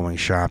people going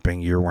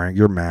shopping, you're wearing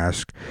your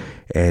mask,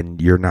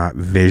 and you're not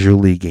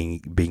visually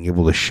being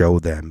able to show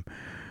them,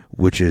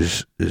 which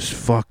is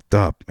fucked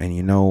up.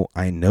 And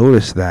I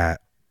noticed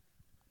that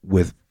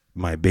with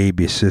my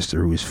baby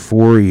sister, who is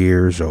 4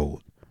 years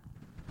old.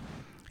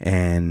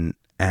 And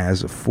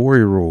as a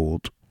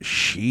 4-year-old,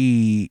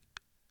 she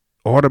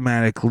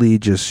automatically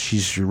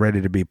she's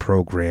ready to be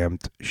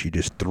programmed. She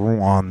just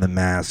threw on the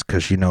mask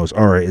because she knows,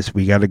 all right,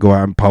 we got to go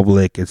out in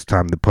public. It's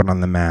time to put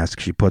on the mask.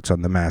 She puts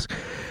on the mask.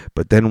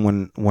 But then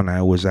when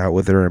I was out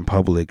with her in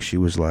public, she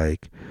was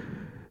like,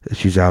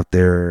 she's out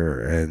there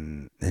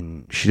and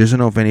she doesn't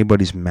know if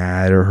anybody's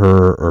mad at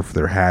her or if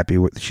they're happy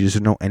with. She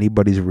doesn't know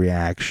anybody's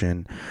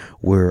reaction.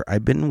 Where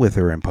I've been with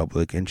her in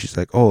public and she's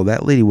like, oh,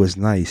 that lady was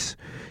nice.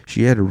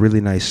 She had a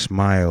really nice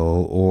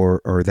smile,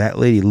 or that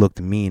lady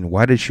looked mean.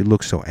 Why did she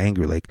look so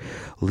angry? Like,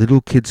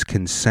 little kids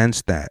can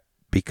sense that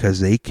because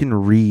they can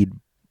read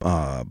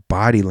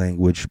body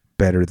language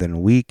better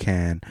than we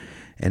can,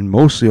 and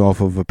mostly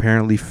off of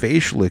apparently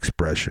facial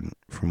expression,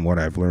 from what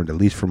I've learned, at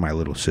least from my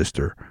little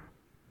sister.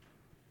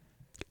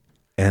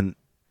 And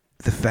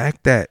the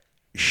fact that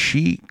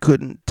she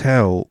couldn't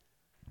tell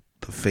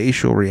the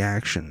facial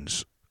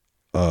reactions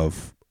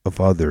of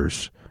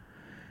others,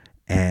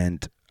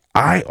 and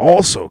I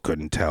also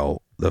couldn't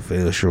tell the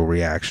facial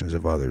reactions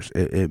of others.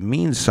 It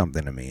means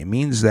something to me. It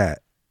means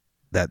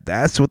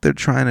that's what they're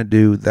trying to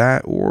do,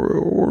 that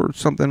or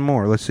something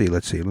more. Let's see.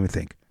 Let me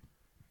think.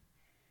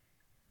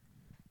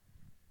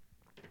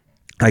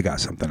 I got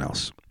something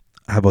else.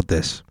 How about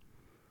this?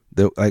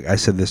 Like I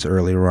said this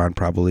earlier on,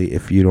 probably.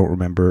 If you don't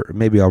remember,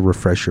 maybe I'll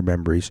refresh your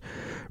memories.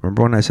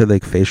 Remember when I said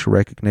like facial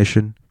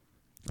recognition?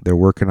 They're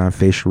working on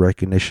facial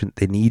recognition.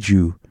 They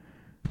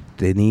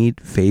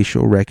need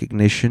facial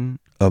recognition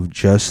of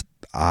just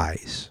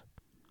eyes.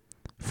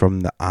 From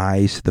the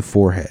eyes to the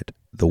forehead.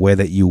 The way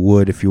that you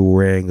would if you were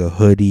wearing a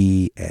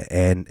hoodie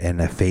and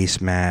a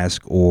face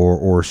mask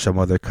or some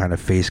other kind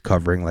of face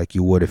covering, like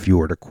you would if you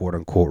were to quote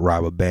unquote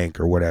rob a bank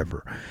or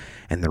whatever.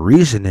 And the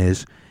reason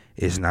is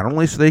not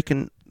only so they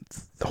can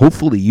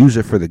hopefully use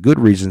it for the good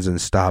reasons and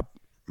stop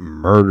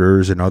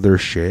murders and other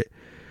shit,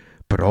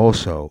 but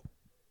also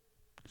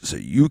so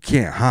you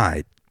can't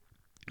hide.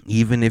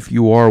 Even if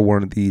you are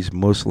one of these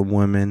Muslim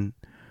women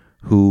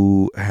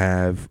who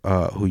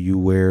you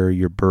wear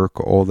your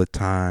burqa all the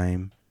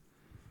time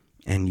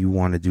and you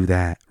want to do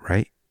that,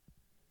 right?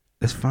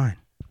 That's fine.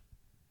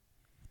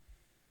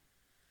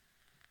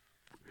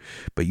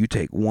 But you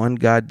take one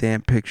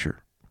goddamn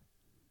picture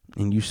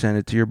and you send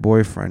it to your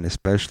boyfriend,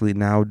 especially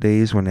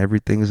nowadays when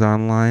everything's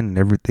online and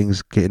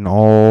everything's getting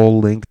all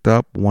linked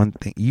up. One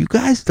thing, you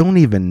guys don't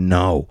even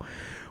know.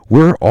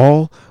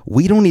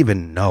 We don't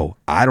even know.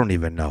 I don't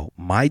even know.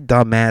 My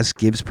dumbass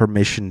gives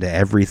permission to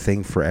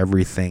everything for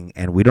everything,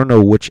 and we don't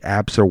know which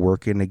apps are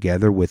working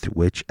together with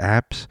which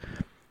apps,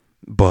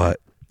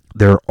 but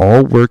they're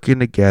all working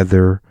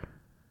together.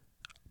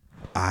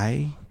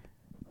 I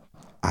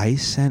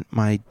sent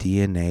my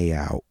DNA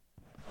out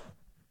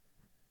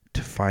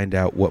to find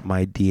out what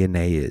my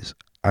DNA is.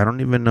 I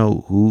don't even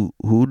know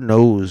who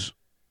knows.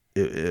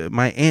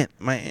 My aunt,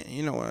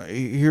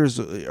 here's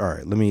all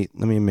right. Let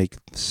me make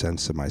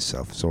sense of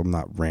myself, so I'm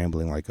not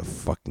rambling like a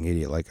fucking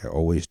idiot like I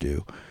always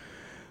do.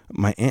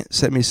 My aunt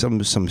sent me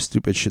some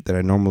stupid shit that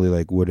I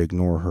normally would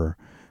ignore her,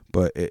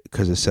 but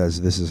because it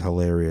says this is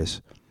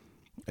hilarious,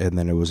 and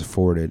then it was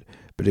forwarded.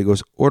 But it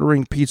goes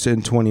ordering pizza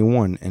in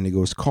 21, and it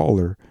goes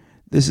caller.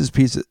 This is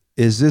pizza.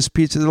 Is this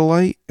Pizza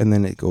Delight? And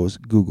then it goes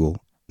Google.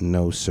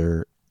 No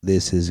sir,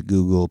 this is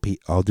Google.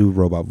 I'll do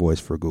robot voice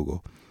for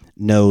Google.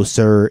 No,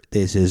 sir,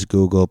 this is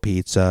Google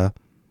Pizza.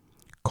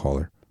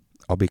 Caller.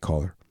 I'll be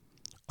caller.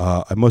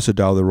 I must have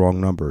dialed the wrong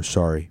number.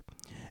 Sorry.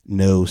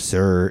 No,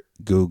 sir,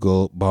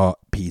 Google bought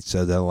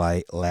Pizza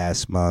Delight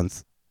last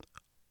month.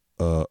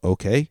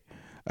 Okay.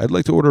 I'd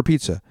like to order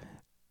pizza.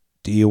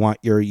 Do you want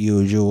your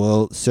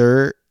usual,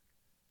 sir?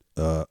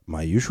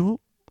 My usual?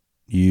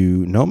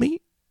 You know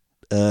me?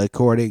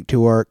 According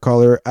to our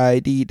caller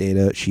ID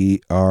data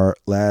sheet, our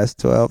last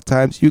 12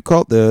 times you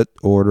called the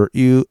order,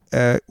 you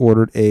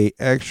ordered a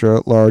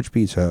extra large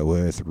pizza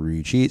with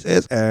 3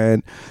 cheeses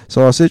and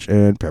sausage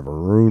and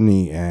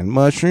pepperoni and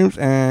mushrooms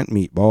and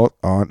meatballs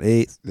on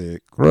a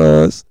thick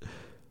crust.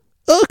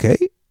 Okay.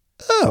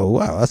 Oh,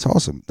 wow. That's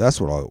awesome. That's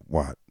what I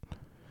want.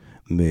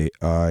 May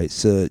I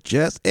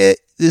suggest it?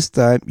 This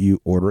time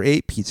you order a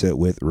pizza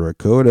with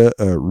ricotta,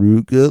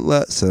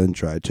 arugula,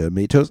 sun-dried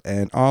tomatoes,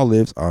 and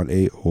olives on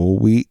a whole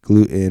wheat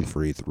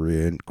gluten-free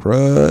thin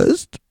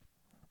crust.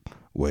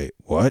 Wait,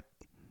 what?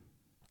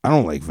 I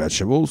don't like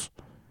vegetables.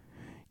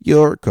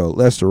 Your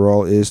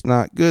cholesterol is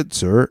not good,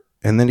 sir.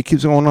 And then it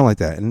keeps going on like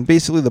that. And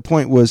basically the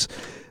point was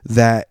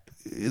that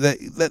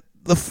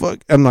the fuck,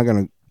 I'm not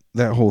going to,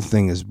 that whole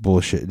thing is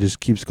bullshit. It just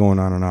keeps going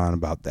on and on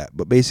about that.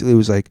 But basically it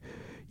was like,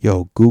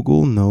 yo,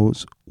 Google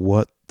knows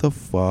what the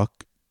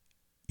fuck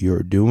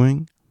you're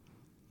doing.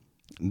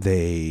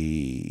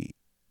 They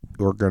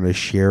are going to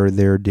share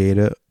their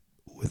data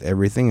with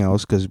everything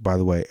else. Because, by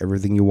the way,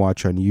 everything you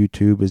watch on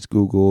YouTube is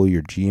Google.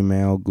 Your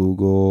Gmail,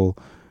 Google.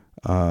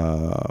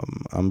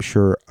 I'm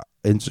sure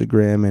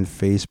Instagram and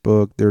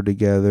Facebook, they're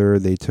together.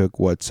 They took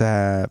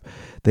WhatsApp.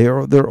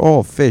 They're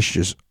all fish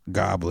just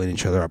gobbling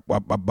each other up.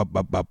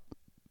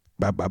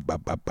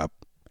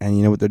 And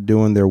you know what they're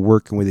doing? They're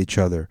working with each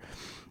other.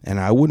 And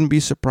I wouldn't be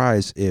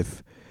surprised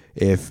if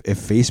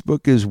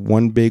Facebook is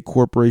one big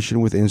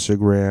corporation with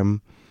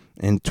Instagram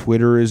and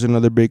Twitter is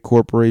another big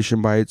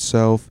corporation by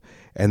itself,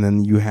 and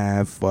then you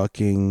have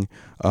fucking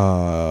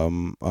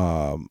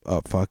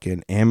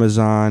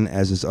Amazon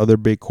as this other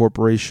big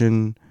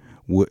corporation,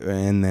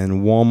 and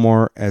then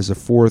Walmart as a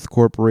fourth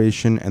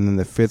corporation, and then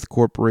the fifth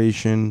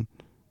corporation.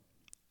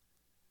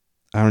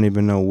 I don't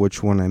even know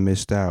which one I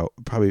missed out.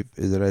 Probably,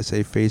 did I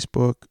say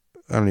Facebook?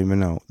 I don't even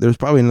know. There's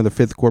probably another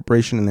fifth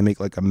corporation, and they make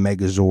like a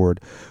megazord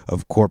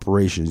of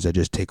corporations that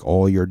just take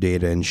all your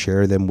data and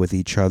share them with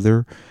each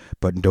other,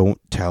 but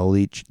don't tell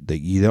they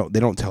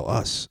don't tell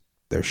us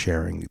they're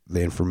sharing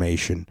the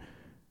information,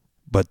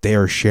 but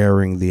they're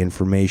sharing the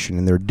information,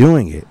 and they're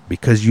doing it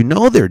because you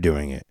know they're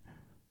doing it.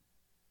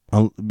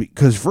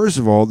 Because first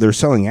of all, they're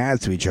selling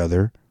ads to each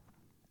other,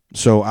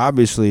 so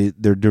obviously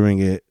they're doing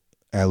it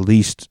at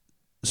least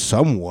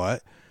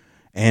somewhat.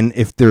 And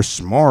if they're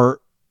smart,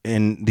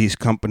 and these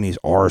companies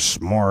are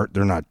smart,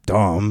 they're not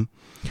dumb.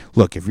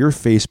 Look, if you're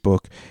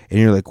Facebook and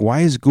you're like,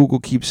 why does Google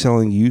keep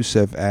selling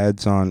Youssef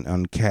ads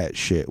on cat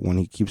shit when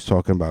he keeps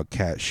talking about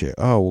cat shit?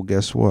 Oh, well,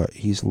 guess what?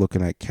 He's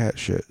looking at cat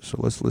shit. So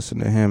let's listen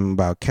to him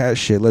about cat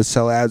shit. Let's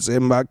sell ads to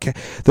him about cat.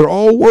 They're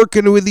all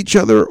working with each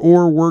other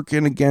or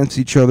working against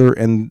each other,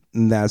 and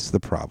that's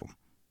the problem.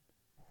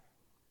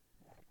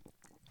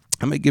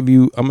 I'm gonna give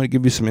you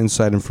some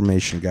inside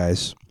information,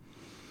 guys.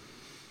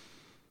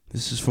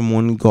 This is from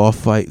one golf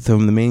fight,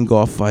 from the main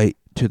golf fight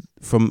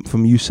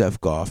from Youssef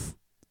Golf,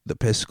 the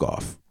piss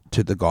golf,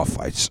 to the golf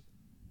fights.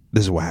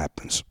 This is what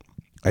happens.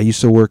 I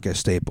used to work at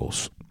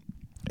Staples,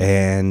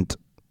 and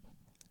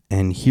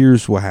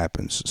here's what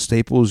happens.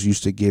 Staples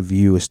used to give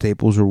you a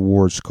Staples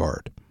rewards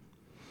card.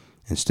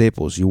 And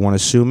Staples, you want to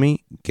sue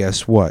me?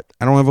 Guess what?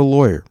 I don't have a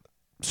lawyer,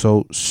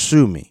 so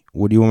sue me.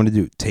 What do you want me to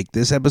do? Take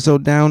this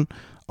episode down?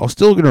 I'm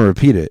still going to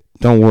repeat it.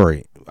 Don't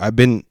worry.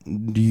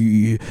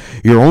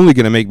 You're only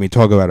going to make me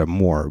talk about it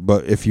more.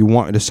 But if you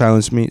want to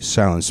silence me,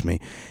 silence me.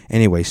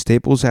 Anyway,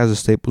 Staples has a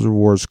Staples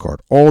rewards card.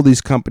 All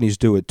these companies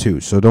do it too.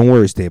 So don't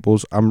worry,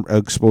 Staples. I'm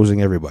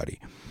exposing everybody.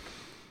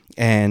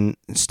 And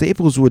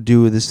Staples would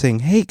do this thing.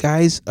 Hey,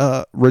 guys,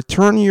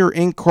 return your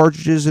ink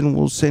cartridges and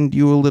we'll send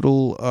you a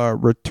little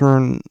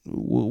return.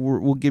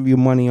 We'll give you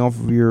money off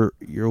of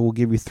we'll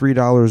give you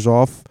 $3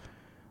 off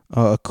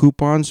a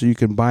coupon so you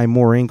can buy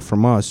more ink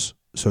from us.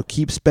 So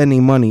keep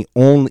spending money.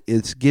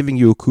 It's giving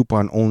you a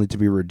coupon only to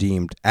be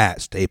redeemed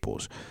at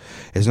Staples.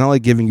 It's not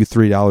like giving you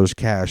 $3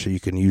 cash so you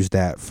can use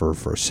that for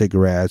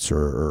cigarettes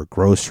or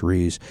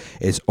groceries.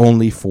 It's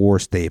only for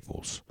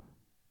Staples.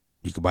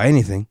 You can buy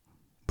anything,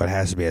 but it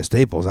has to be at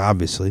Staples,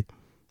 obviously.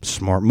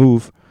 Smart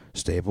move,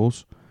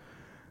 Staples.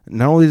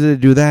 Not only did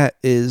they do that,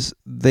 is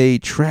they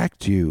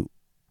tracked you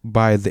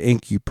by the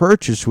ink you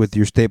purchase with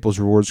your Staples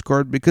rewards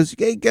card, because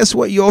hey, guess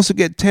what? You also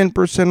get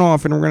 10%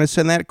 off, and we're going to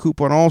send that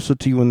coupon also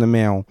to you in the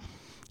mail,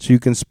 so you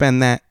can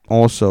spend that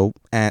also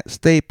at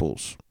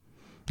Staples.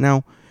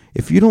 Now,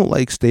 if you don't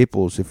like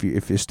Staples, if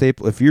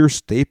you're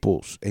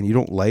Staples and you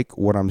don't like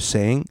what I'm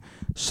saying,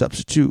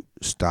 substitute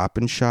Stop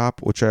and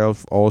Shop, which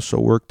I've also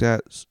worked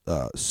at.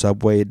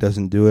 Subway, it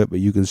doesn't do it, but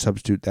you can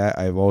substitute that.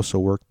 I've also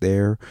worked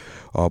there.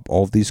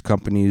 All of these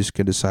companies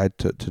can decide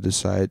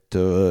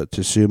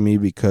to sue me,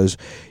 because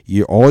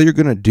all you're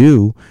gonna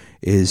do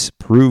is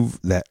prove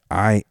that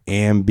I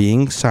am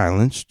being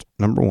silenced.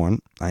 Number one,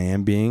 I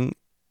am being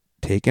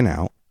taken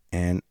out,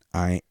 and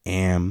I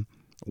am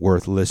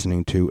worth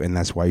listening to, and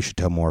that's why you should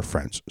tell more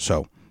friends.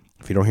 So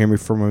if you don't hear me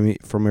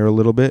from here a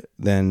little bit,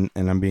 and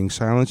I'm being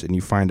silenced, and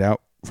you find out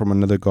from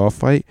another golf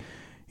fight,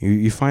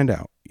 you find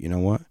out. You know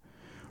what?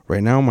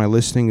 Right now, my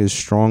listening is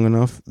strong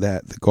enough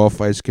that the golf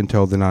fights can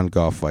tell the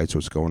non-golf fights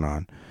what's going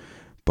on.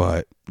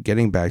 But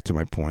getting back to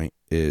my point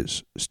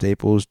is,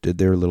 Staples did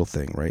their little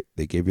thing, right?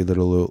 They gave you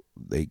their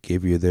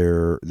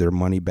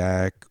money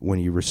back when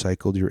you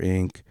recycled your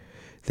ink.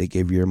 They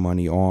gave you your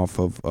money off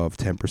of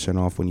 10%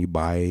 off when you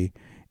buy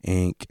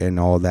ink and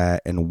all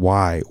that. And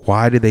why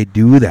did they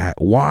do that?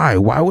 Why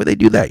would they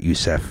do that,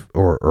 Youssef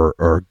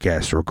or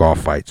guests or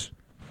golf fights?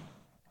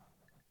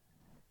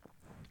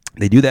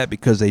 They do that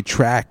because they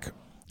track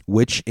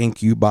which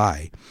ink you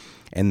buy,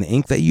 and the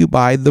ink that you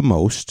buy the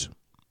most,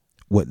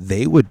 what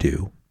they would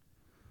do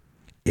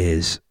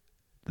is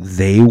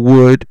they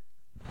would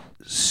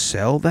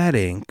sell that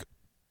ink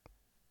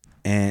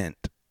and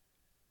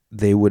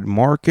they would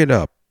mark it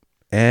up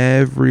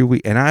every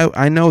week. And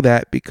I know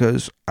that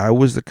because I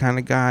was the kind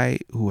of guy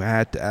who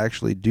had to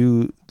actually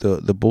do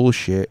the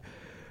bullshit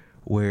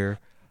where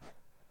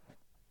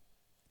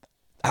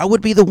I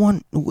would be the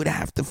one who would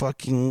have to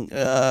fucking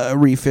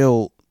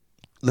refill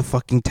the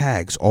fucking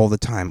tags all the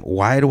time.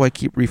 Why do I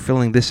keep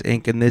refilling this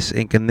ink and this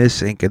ink and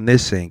this ink and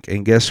this ink?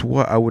 And guess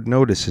what I would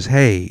notice is,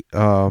 hey,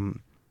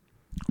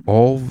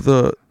 all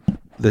the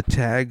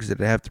tags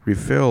that I have to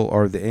refill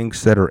are the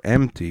inks that are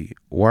empty.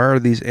 Why are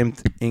these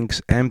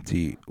inks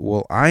empty?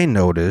 Well, I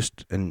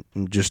noticed, and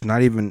just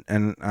not even,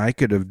 and I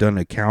could have done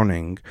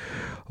accounting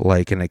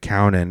like an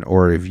accountant,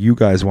 or if you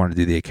guys want to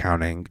do the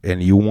accounting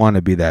and you want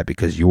to be that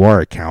because you are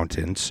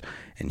accountants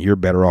and you're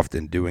better off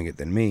than doing it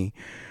than me,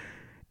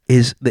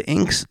 is the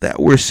inks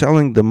that were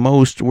selling the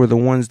most were the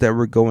ones that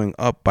were going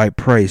up by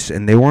price,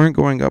 and they weren't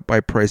going up by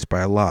price by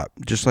a lot,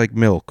 just like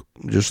milk,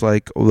 just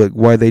like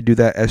why they do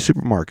that at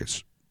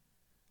supermarkets.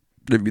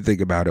 If you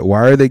think about it,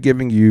 why are they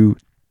giving you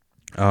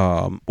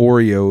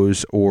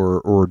Oreos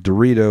or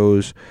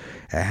Doritos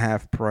at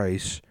half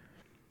price?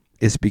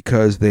 It's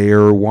because they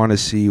want to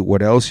see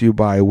what else you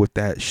buy with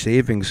that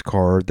savings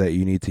card that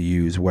you need to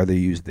use, whether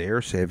you use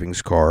their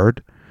savings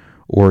card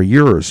or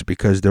yours,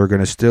 because they're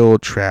going to still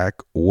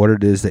track what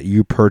it is that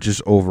you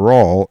purchase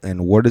overall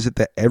and what is it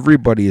that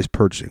everybody is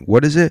purchasing.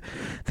 What is it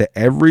that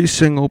every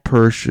single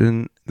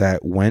person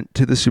that went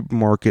to the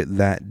supermarket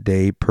that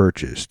day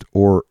purchased,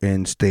 or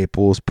in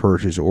Staples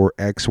purchased, or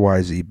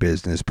XYZ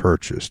business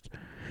purchased?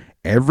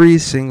 Every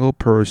single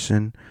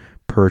person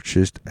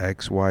purchased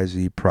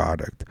XYZ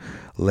product.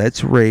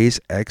 Let's raise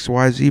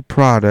XYZ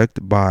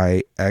product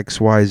by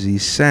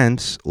XYZ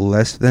cents,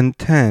 less than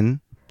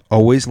 10.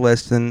 Always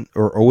less than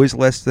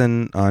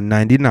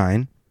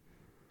 99.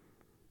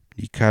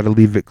 You gotta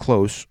leave it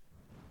close,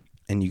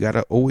 and you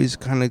gotta always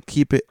kind of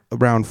keep it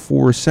around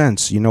 4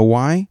 cents. You know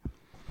why?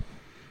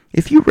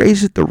 If you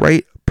raise it the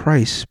right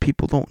price,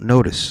 people don't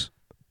notice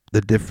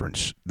the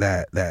difference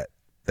that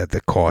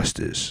the cost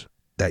is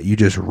that you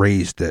just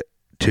raised it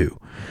to.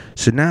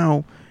 So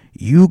now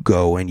you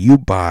go and you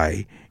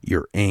buy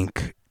your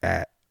ink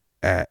at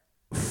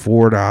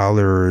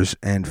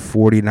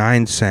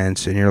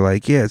 $4.49, and you're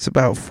like, yeah, it's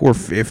about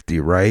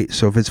 $4.50, right?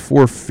 So if it's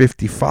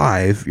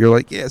 $4.55, you're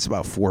like, yeah, it's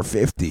about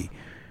 $4.50.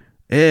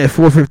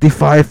 $4.55,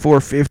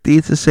 $4.50,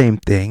 it's the same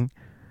thing.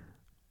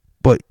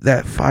 But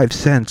that 5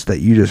 cents that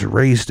you just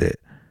raised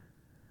it,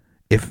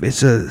 if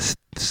it's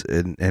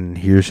and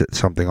here's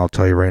something I'll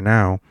tell you right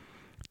now,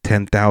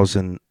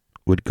 10,000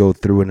 would go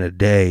through in a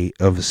day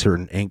of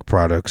certain ink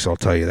products, I'll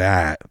tell you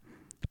that,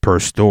 per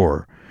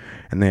store.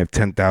 And they have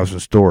 10,000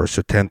 stores.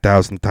 So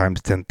 10,000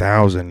 times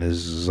 10,000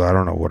 is, I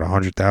don't know, what,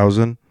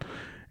 100,000?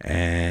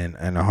 And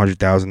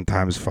 100,000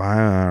 times 5,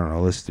 I don't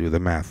know. Let's do the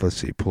math. Let's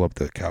see. Pull up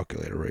the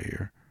calculator right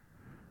here.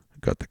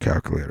 Got the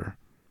calculator.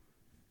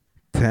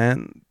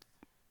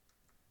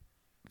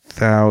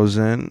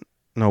 10,000.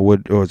 No,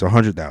 it's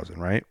 100,000,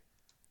 right?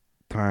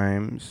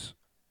 Times,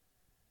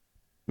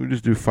 we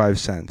just do 5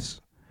 cents.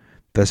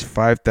 That's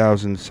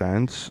 5,000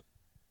 cents.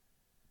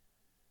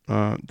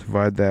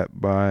 Divide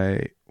that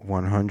by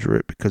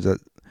 100, because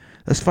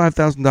that's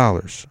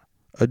 $5,000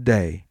 a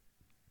day.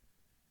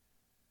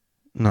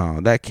 No,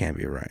 that can't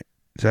be right.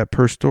 Is that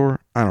per store?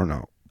 I don't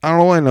know.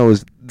 All I know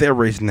is they're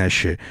raising that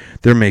shit.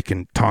 They're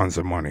making tons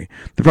of money.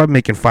 They're probably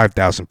making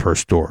 $5,000 per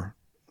store,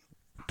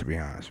 to be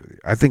honest with you.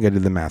 I think I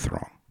did the math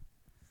wrong.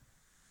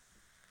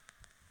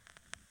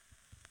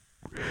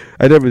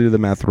 I definitely did the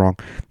math wrong.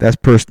 That's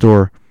per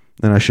store.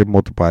 Then I should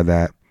multiply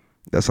that.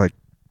 That's like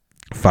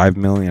 5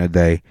 million a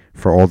day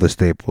for all the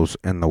Staples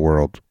in the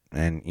world.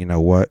 And you know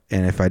what?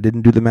 And if I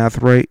didn't do the math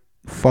right,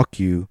 fuck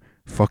you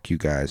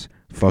guys,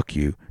 fuck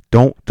you.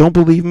 Don't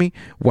believe me?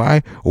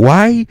 Why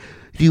do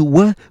you,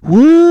 what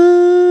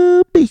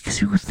makes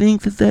you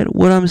think that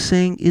what I'm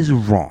saying is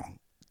wrong?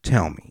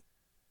 Tell me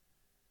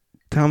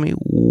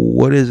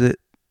what is it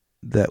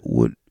that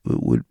would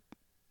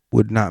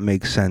not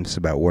make sense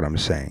about what I'm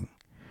saying?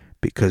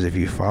 Because if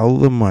you follow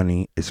the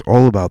money, it's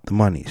all about the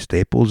money.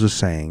 Staples is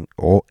saying,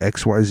 all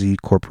XYZ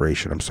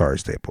Corporation, I'm sorry,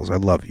 Staples, I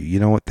love you. You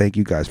know what? Thank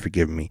you guys for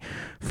giving me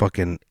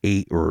fucking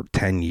 8 or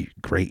 10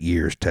 great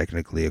years,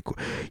 technically.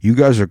 You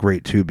guys are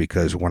great, too,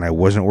 because when I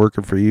wasn't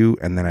working for you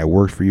and then I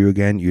worked for you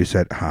again, you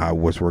said, I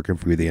was working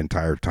for you the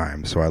entire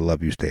time. So I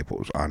love you,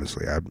 Staples,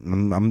 honestly.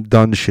 I'm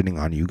done shitting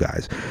on you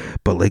guys.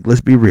 But, like,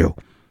 let's be real.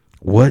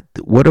 Why?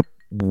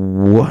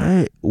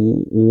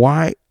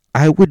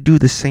 I would do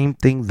the same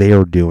thing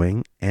they're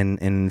doing. And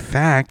in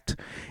fact,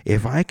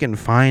 if I can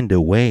find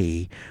a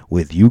way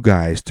with you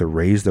guys to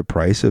raise the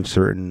price of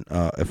certain,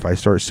 if I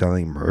start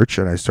selling merch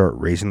and I start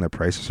raising the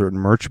price of certain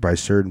merch by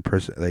certain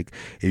person, like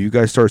if you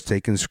guys start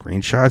taking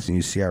screenshots and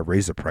you see I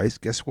raise the price,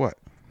 guess what?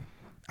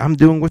 I'm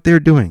doing what they're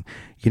doing.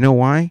 You know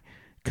why?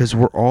 Because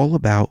we're all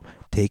about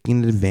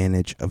taking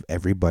advantage of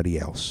everybody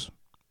else.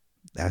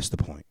 That's the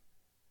point.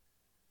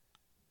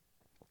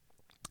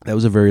 That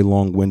was a very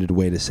long-winded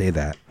way to say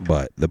that,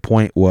 but the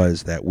point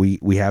was that we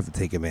have to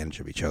take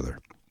advantage of each other.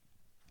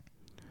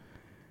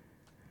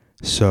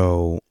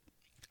 So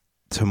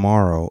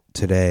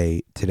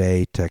today,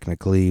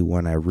 technically,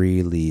 when I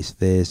release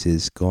this,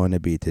 is going to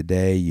be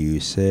today,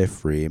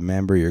 Yusuf.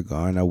 Remember, you're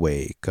going to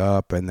wake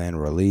up and then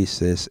release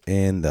this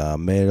in the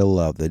middle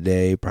of the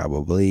day,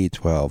 probably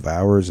 12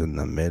 hours in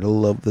the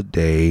middle of the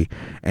day.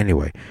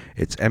 Anyway,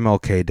 it's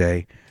MLK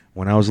Day.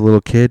 When I was a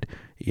little kid,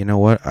 you know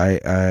what?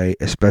 I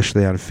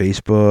especially on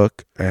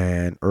Facebook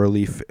and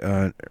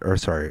on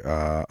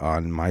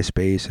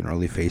MySpace and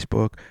early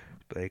Facebook,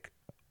 like,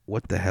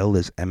 what the hell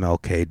is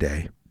MLK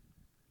Day?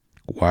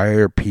 Why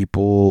are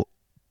people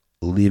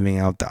leaving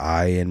out the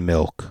I in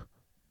milk?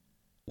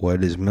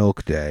 What is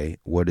Milk Day?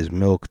 What is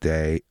Milk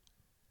Day?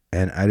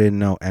 And I didn't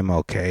know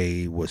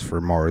MLK was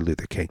for Martin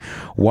Luther King.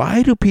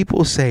 Why do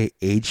people say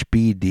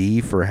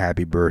HBD for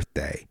happy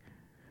birthday?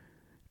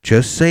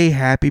 Just say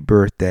happy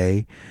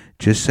birthday.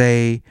 Just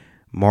say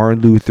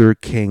Martin Luther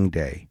King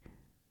Day.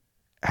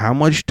 How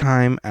much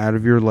time out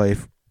of your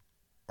life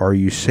are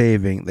you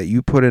saving that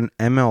you put in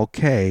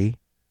MLK?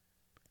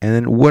 And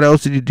then what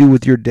else did you do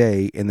with your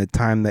day in the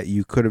time that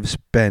you could have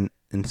spent,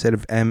 instead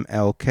of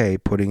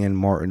MLK, putting in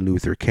Martin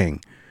Luther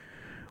King?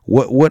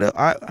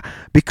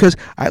 Because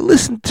I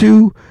listened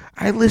to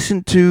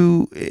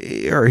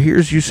or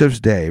here's Yusuf's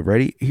day.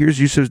 Ready? Here's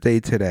Yusuf's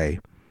day today.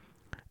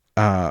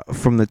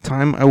 From the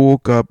time I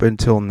woke up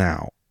until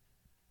now.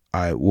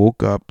 I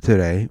woke up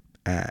today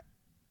at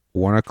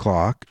 1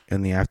 o'clock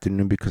in the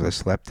afternoon because I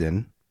slept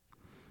in.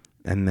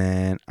 And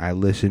then I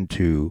listened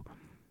to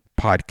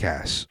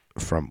podcasts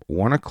from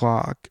 1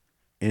 o'clock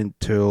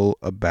until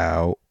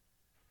about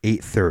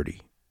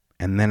 8:30.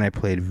 And then I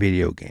played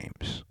video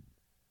games,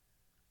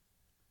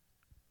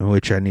 in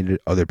which I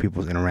needed other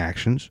people's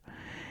interactions.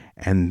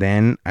 And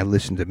then I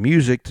listened to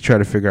music to try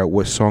to figure out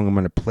what song I'm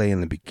going to play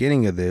in the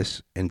beginning of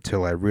this,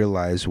 until I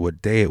realized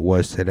what day it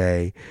was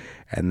today.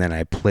 And then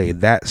I played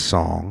that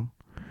song.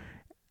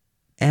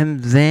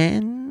 And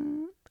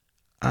then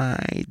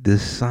I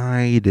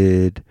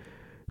decided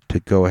to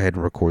go ahead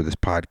and record this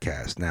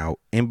podcast. Now,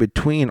 in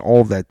between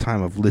all that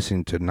time of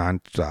listening to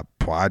nonstop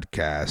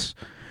podcasts,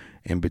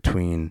 in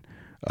between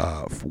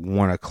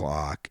 1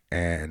 o'clock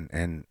and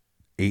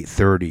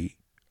 8:30,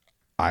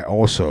 I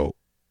also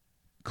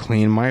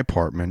cleaned my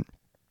apartment,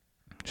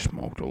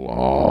 smoked a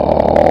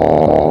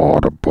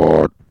lot of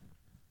pot.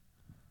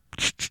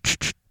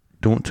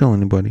 Don't tell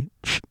anybody.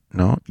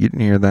 No, you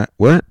didn't hear that.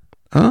 What?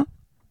 Huh?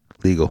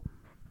 Legal.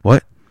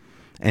 What?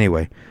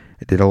 Anyway,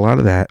 I did a lot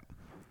of that.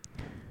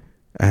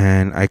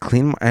 And I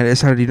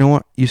decided, you know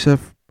what,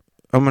 Yusuf?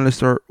 I'm going to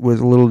start with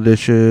a little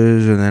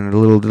dishes, and then a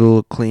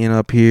little clean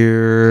up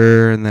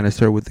here, and then I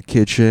started with the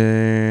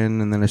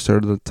kitchen, and then I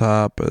started at the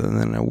top, and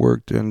then I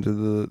worked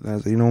into I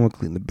said, you know, I'm going to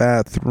clean the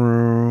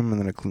bathroom, and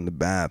then I cleaned the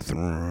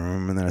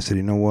bathroom, and then I said,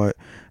 you know what,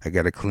 I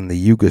got to clean the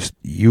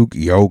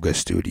yoga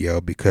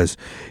studio, because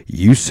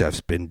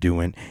Yusuf's been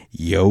doing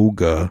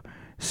yoga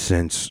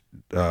since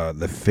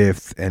the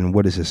 5th, and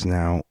what is this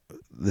now?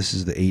 This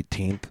is the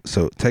 18th,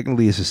 so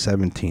technically it's the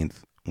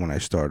 17th when I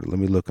started. Let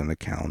me look on the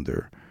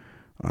calendar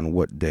on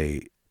what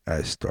day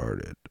I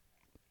started.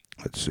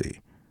 Let's see.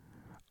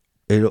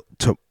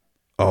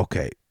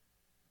 Okay.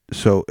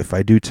 So if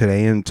I do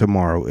today and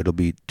tomorrow, it'll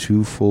be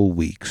 2 full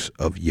weeks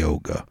of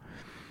yoga.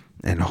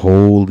 And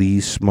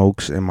holy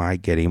smokes, am I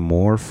getting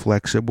more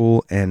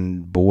flexible,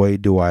 and boy,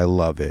 do I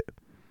love it.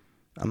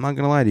 I'm not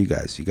going to lie to you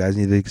guys. You guys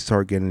need to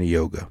start getting into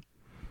yoga,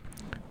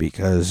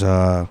 because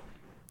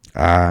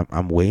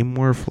I'm way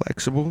more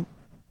flexible.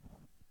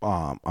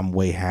 I'm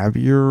way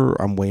happier.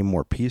 I'm way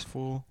more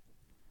peaceful.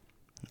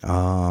 But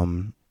I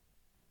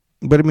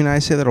mean, I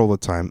say that all the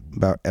time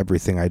about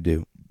everything I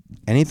do.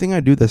 Anything I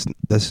do that's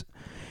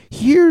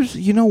here's,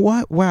 you know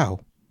what?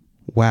 Wow.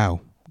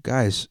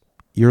 Guys,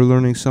 you're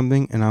learning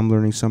something and I'm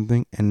learning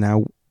something, and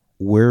now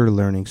we're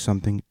learning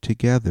something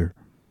together.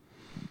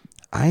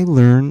 I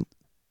learned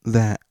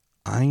that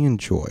I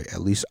enjoy,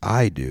 at least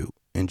I do,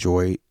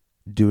 enjoy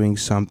doing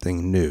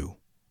something new.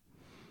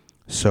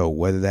 So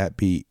whether that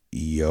be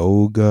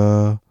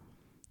yoga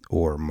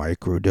or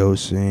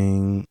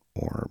microdosing,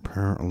 or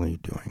apparently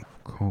doing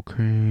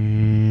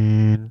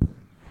cocaine,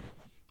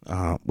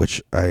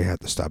 which I had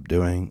to stop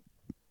doing,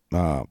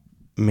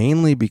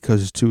 mainly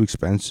because it's too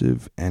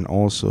expensive, and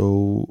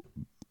also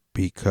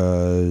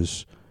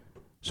because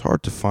it's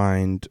hard to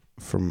find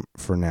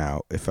for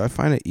now. If I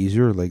find it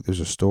easier, like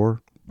there's a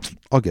store,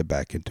 I'll get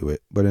back into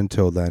it. But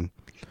until then,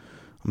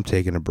 I'm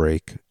taking a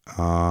break.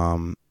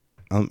 And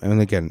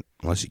again,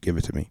 unless you give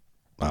it to me.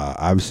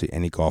 Obviously,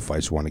 any golf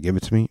fights want to give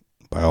it to me,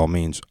 by all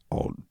means,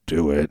 I'll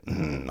do it.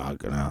 I'm not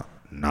gonna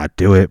not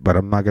do it, but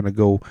I'm not gonna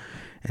go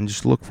and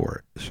just look for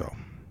it. So,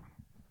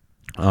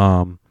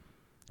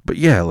 but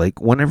yeah, like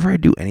whenever I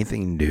do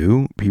anything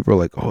new, people are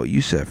like, "Oh,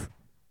 Yusuf,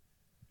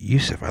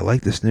 I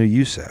like this new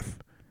Yusuf,"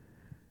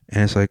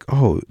 and it's like,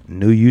 "Oh,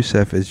 new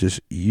Yusuf is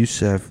just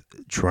Yusuf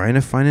trying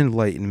to find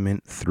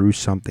enlightenment through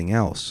something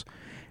else,"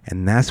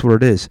 and that's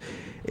what it is.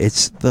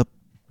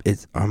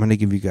 I'm gonna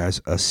give you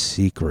guys a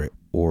secret,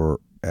 or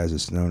as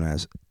it's known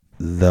as,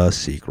 the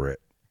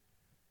secret.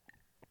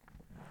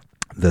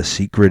 The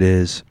secret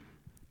is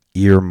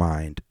your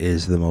mind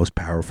is the most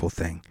powerful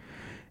thing.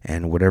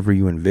 And whatever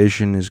you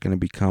envision is going to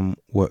become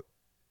what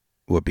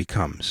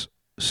becomes.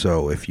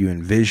 So if you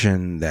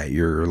envision that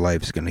your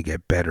life's going to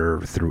get better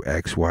through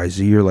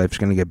XYZ, your life's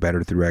going to get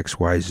better through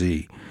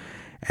XYZ.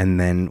 And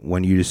then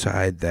when you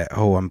decide that,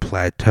 oh, I'm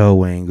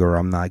plateauing or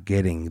I'm not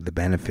getting the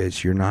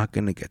benefits, you're not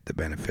going to get the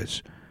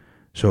benefits.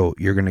 So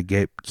you're going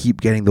to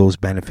keep getting those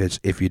benefits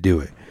if you do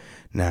it.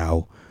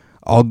 Now,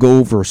 I'll go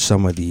over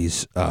some of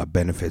these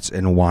benefits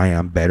and why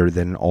I'm better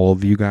than all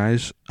of you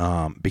guys,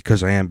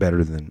 because I am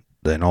better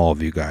than all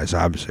of you guys,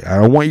 obviously. I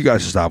don't want you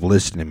guys to stop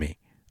listening to me.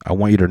 I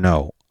want you to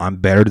know I'm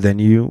better than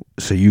you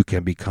so you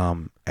can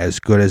become as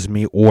good as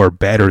me or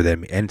better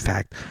than me. In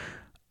fact,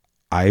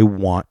 I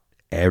want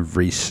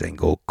every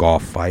single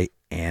golf fight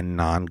and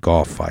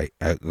non-golf fight,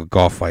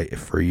 golf fight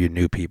for you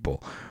new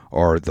people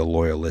or the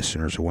loyal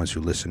listeners, the ones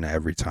who listen to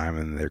every time,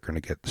 and they're going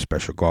to get the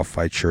special golf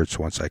fight shirts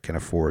once I can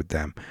afford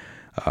them,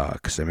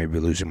 because I may be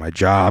losing my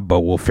job,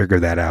 but we'll figure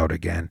that out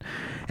again.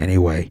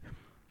 Anyway,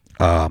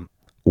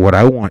 what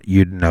I want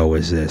you to know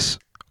is this.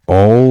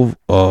 All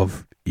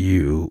of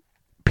you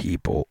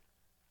people,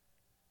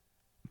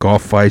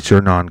 golf fights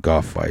or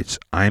non-golf fights,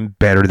 I'm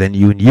better than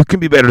you, and you can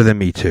be better than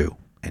me too.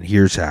 And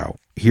here's how.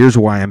 Here's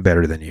why I'm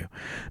better than you.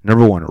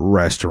 Number one,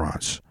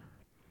 restaurants.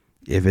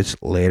 If it's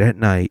late at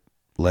night,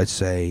 let's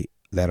say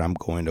that I'm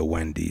going to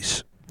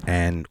Wendy's,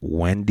 and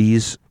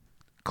Wendy's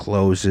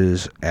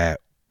closes at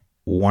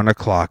 1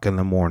 o'clock in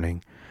the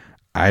morning.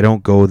 I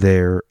don't go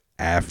there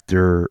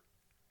after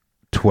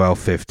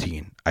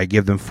 12:15. I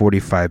give them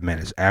 45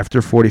 minutes.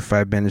 After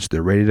 45 minutes,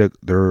 they're ready to.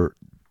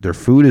 Their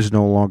food is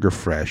no longer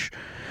fresh.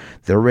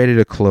 They're ready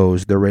to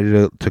close. They're ready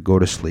to go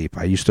to sleep.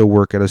 I used to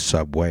work at a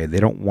Subway. They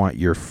don't want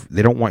your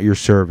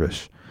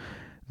service.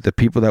 The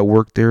people that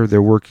work there,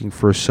 they're working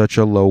for such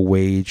a low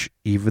wage.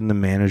 Even the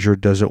manager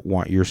doesn't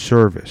want your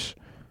service.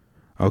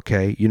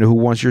 Okay, you know who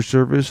wants your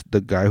service?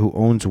 The guy who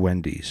owns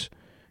Wendy's.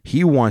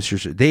 He wants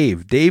your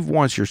Dave. Dave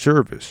wants your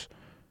service.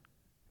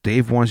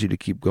 Dave wants you to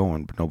keep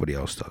going, but nobody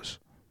else does.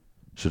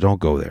 So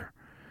don't go there.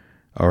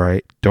 All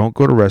right? Don't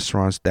go to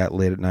restaurants that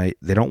late at night.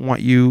 They don't want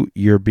you.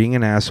 You're being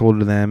an asshole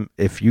to them.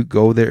 If you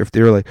go there, if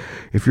you're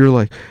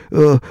like,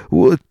 well,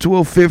 it's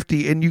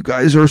 12:50 and you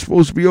guys are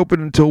supposed to be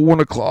open until 1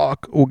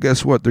 o'clock. Well,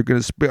 guess what? They're going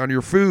to spit on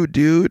your food,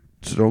 dude.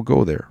 So don't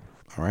go there.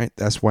 All right?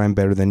 That's why I'm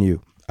better than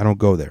you. I don't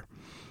go there.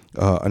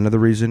 Another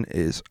reason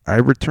is I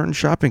return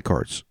shopping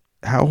carts.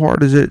 How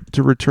hard is it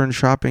to return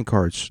shopping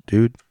carts,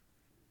 dude?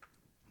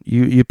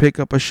 You pick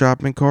up a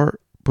shopping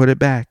cart, put it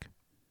back.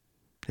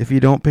 If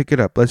you don't pick it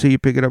up, let's say you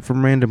pick it up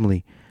from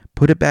randomly,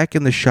 put it back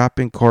in the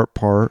shopping cart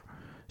part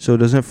so it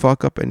doesn't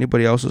fuck up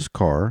anybody else's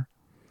car.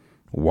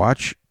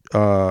 Watch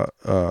Cart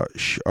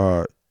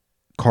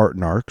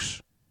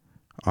Narcs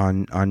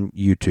on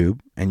YouTube,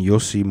 and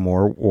you'll see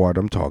more what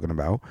I'm talking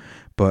about.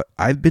 But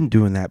I've been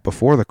doing that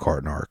before the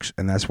Cart Narcs,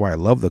 and that's why I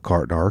love the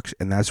Cart Narcs,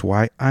 and that's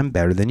why I'm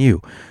better than you.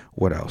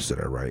 What else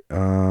did I write?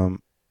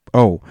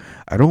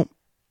 I don't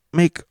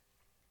make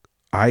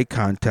eye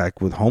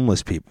contact with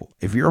homeless people.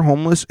 If you're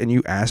homeless and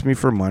you ask me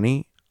for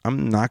money,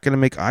 I'm not going to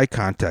make eye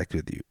contact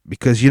with you,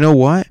 because you know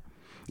what?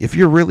 If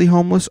you're really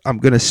homeless, I'm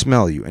going to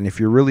smell you. And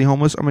if you're really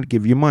homeless, I'm going to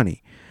give you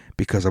money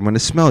because I'm going to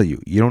smell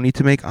you. You don't need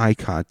to make eye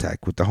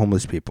contact with the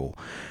homeless people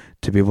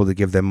to be able to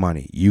give them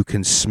money. You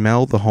can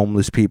smell the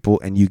homeless people,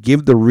 and you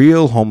give the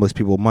real homeless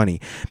people money.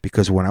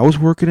 Because when I was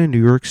working in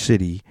New York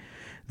City,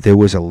 there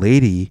was a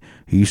lady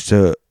who used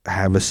to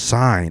have a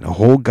sign, a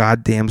whole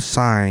goddamn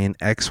sign,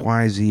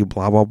 XYZ,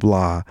 blah, blah,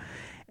 blah.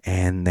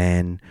 And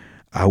then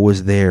I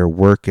was there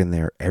working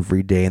there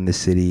every day in the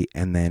city.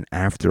 And then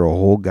after a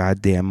whole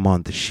goddamn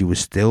month, she was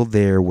still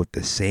there with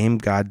the same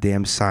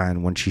goddamn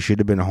sign when she should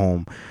have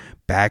been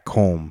back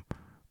home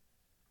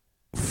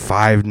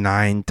 5,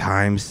 9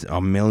 times, a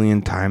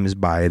million times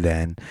by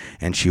then.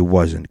 And she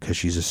wasn't, because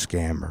she's a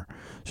scammer.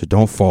 So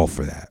don't fall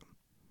for that.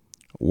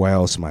 Why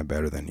else am I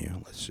better than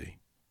you? Let's see.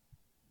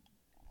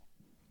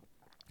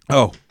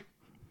 Oh,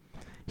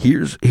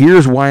 here's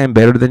why I'm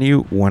better than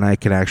you when I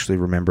can actually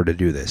remember to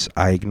do this.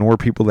 I ignore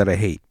people that I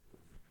hate.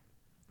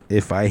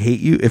 If I hate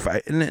you,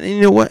 and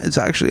you know what? It's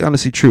actually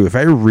honestly true. If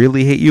I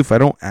really hate you, if I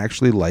don't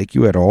actually like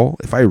you at all,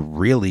 if I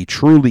really,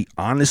 truly,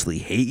 honestly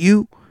hate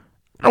you,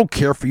 I don't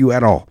care for you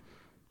at all.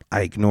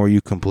 I ignore you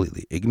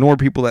completely. Ignore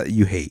people that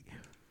you hate.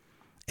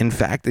 In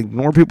fact,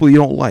 ignore people you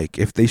don't like.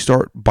 If they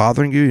start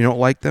bothering you, you don't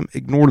like them,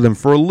 ignore them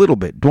for a little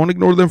bit. Don't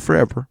ignore them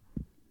forever,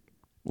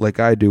 like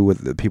I do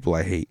with the people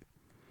I hate.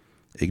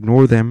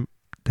 Ignore them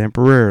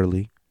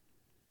temporarily,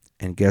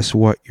 and guess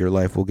what? Your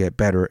life will get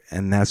better,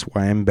 and that's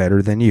why I'm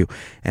better than you.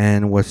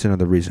 And what's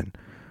another reason?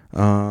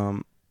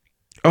 I'm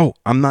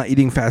not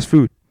eating fast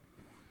food.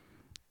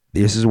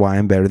 This is why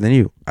I'm better than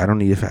you. I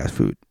don't eat fast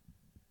food.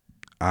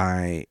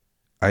 I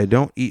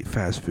don't eat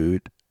fast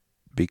food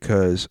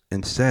because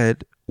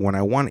instead, when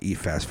I want to eat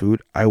fast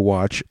food, I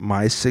watch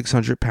My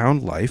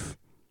 600-Pound Life,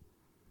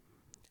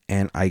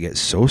 and I get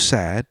so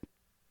sad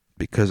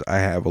because I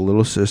have a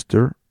little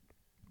sister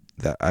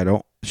that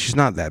she's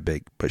not that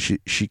big, but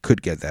she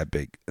could get that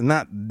big.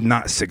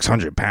 Not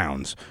 600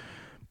 pounds,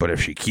 but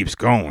if she keeps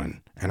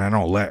going and I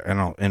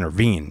don't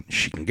intervene,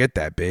 she can get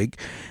that big,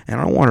 and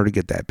I don't want her to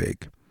get that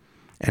big.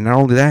 And not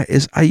only that,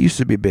 is I used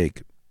to be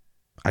big.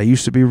 I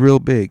used to be real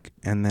big,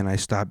 and then I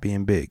stopped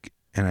being big.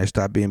 And I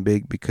stopped being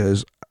big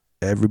because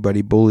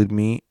everybody bullied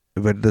me,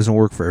 but it doesn't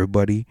work for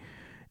everybody.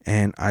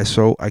 And I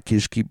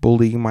just keep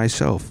bullying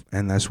myself,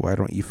 and that's why I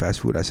don't eat fast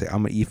food. I say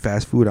I'm gonna eat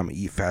fast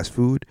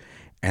food,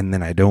 and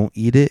then I don't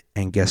eat it,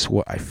 and guess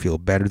what? I feel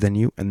better than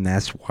you, and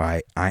that's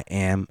why I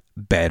am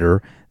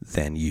better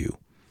than you.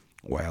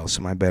 Why else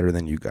am I better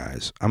than you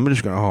guys? I'm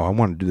just gonna. I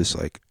want to do this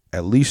like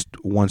at least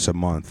once a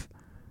month.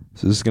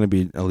 So this is gonna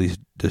be at least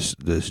this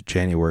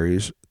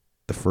January's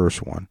the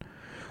first one.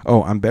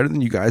 Oh, I'm better than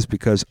you guys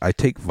because I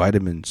take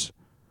vitamins,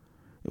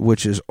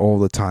 which is all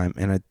the time.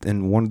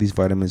 And one of these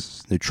vitamins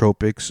is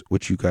nootropics,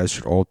 which you guys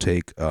should all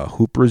take.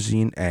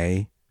 Huperzine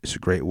A is a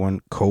great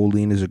one.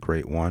 Choline is a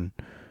great one.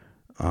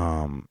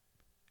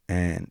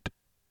 And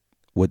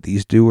what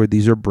these do are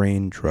these are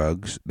brain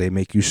drugs. They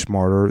make you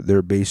smarter.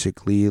 They're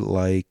basically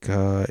like,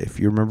 if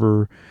you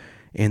remember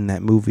in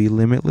that movie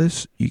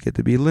Limitless, you get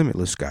to be a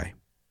limitless guy.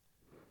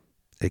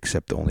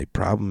 Except the only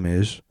problem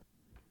is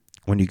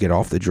when you get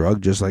off the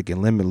drug, just like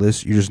in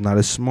Limitless, you're just not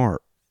as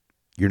smart.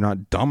 You're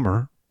not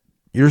dumber.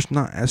 You're just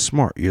not as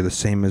smart. You're the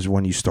same as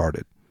when you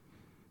started.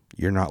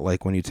 You're not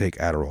like when you take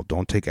Adderall.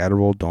 Don't take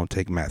Adderall. Don't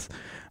take meth.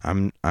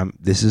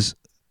 This is,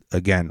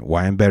 again,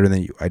 why I'm better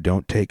than you. I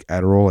don't take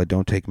Adderall. I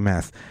don't take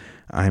meth.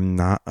 I'm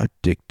not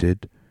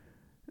addicted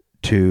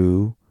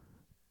to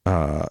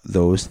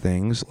those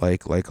things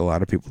like a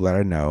lot of people that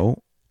I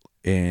know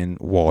in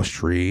Wall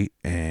Street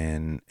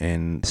and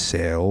in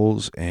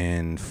sales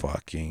and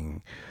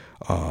fucking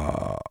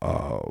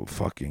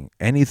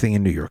anything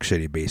in New York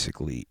City,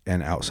 basically,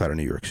 and outside of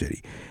New York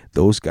City.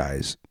 Those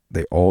guys,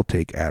 they all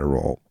take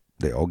Adderall.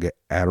 They all get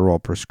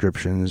Adderall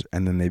prescriptions,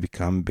 and then they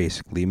become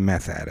basically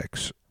meth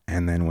addicts.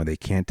 And then when they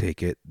can't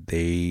take it,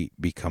 they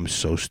become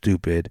so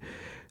stupid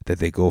that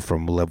they go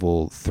from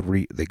level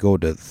 3, they go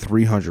to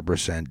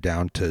 300%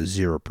 down to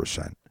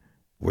 0%,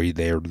 where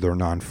they're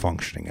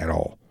non-functioning at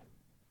all.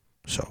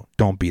 So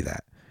don't be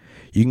that.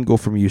 You can go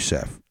from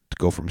Youssef, to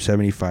go from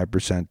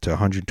 75% to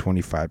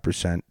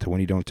 125% to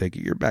when you don't take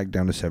it, you're back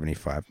down to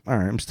 75. All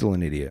right, I'm still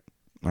an idiot.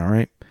 All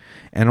right.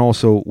 And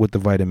also with the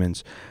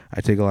vitamins,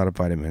 I take a lot of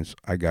vitamins.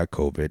 I got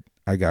COVID.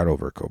 I got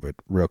over COVID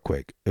real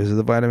quick. Is it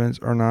the vitamins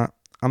or not?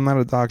 I'm not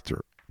a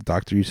doctor.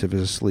 Dr. Youssef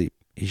is asleep.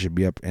 He should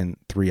be up in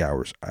 3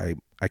 hours. I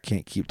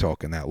can't keep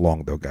talking that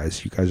long, though,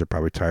 guys. You guys are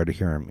probably tired of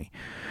hearing me.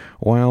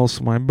 Why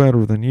else am I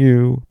better than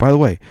you? By the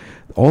way,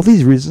 all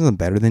these reasons I'm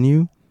better than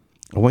you,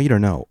 I want you to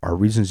know, are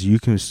reasons you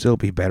can still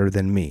be better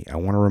than me. I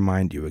want to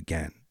remind you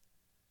again.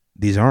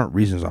 These aren't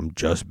reasons I'm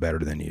just better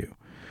than you.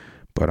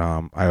 But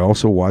I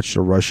also watched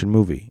a Russian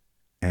movie,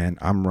 and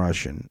I'm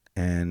Russian,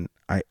 and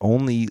I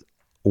only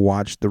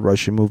watched the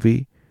Russian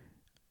movie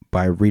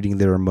by reading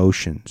their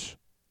emotions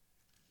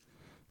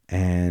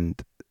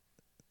and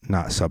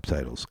not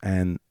subtitles.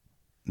 And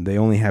they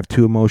only have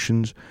two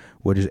emotions,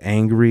 which is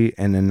angry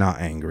and then not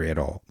angry at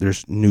all.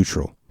 There's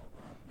neutral.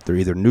 They're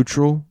either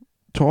neutral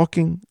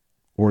talking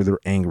or they're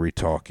angry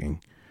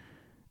talking.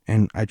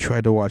 And I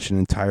tried to watch an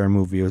entire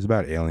movie. It was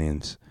about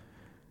aliens.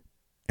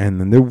 And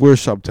then there were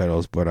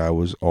subtitles, but I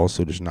was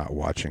also just not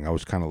watching. I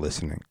was kind of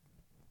listening.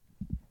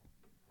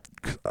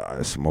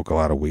 I smoke a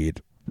lot of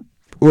weed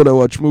when I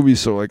watch movies,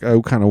 so like I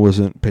kind of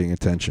wasn't paying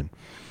attention.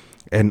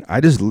 And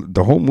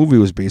the whole movie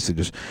was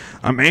basically just,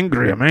 I'm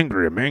angry.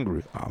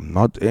 I'm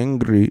not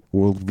angry.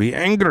 We'll be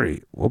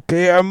angry.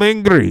 Okay, I'm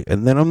angry.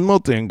 And then I'm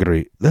not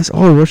angry. That's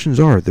all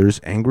Russians are. They're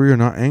just angry or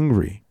not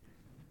angry.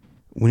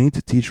 We need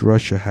to teach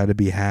Russia how to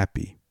be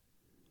happy.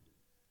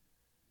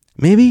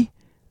 Maybe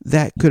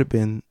that could have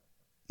been,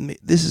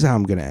 this is how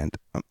I'm going to end.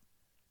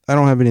 I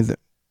don't have anything.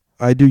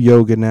 I do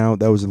yoga now.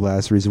 That was the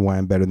last reason why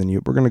I'm better than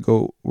you. We're going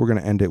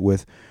to end it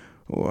with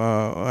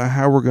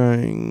how we're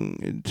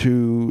going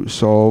to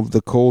solve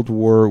the Cold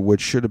War,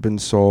 which should have been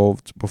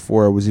solved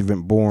before I was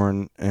even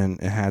born, and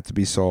it had to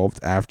be solved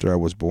after I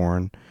was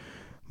born,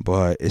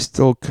 but it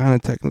still kind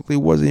of technically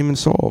wasn't even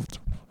solved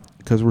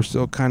because we're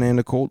still kind of in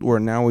a Cold War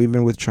now,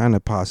 even with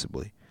China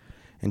possibly.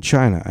 And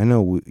China, I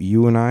know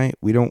you and I,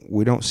 we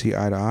don't see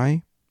eye to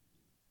eye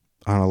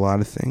on a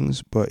lot of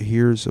things, but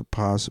here's a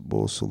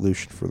possible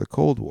solution for the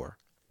Cold War.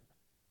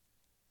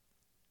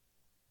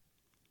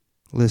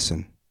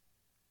 Listen.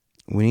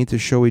 We need to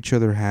show each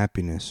other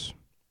happiness.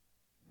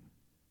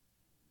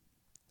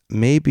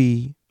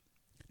 Maybe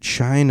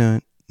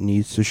China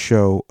needs to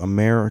show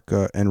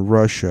America and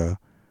Russia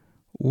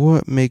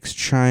what makes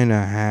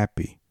China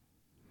happy.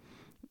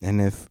 And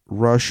if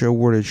Russia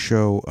were to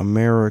show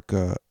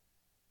America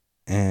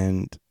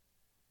and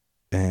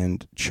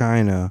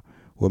China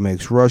what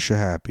makes Russia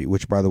happy,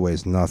 which by the way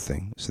is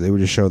nothing. So they would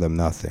just show them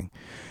nothing.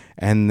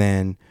 And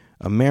then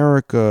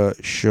America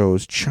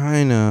shows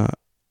China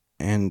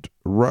and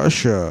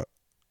Russia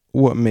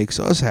what makes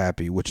us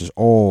happy, which is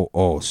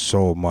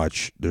so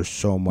much. There's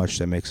so much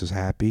that makes us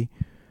happy.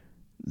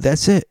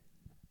 That's it.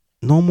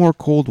 No more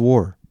Cold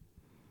War.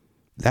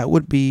 That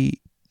would be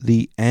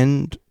the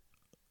end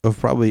of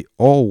probably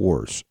all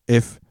wars.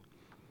 If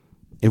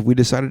if we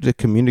decided to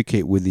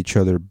communicate with each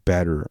other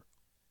better,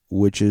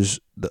 which is,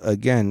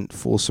 again,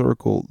 full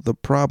circle, the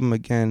problem,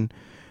 again,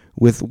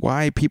 with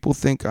why people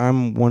think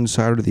I'm one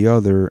side or the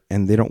other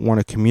and they don't want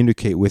to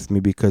communicate with me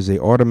because they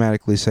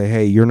automatically say,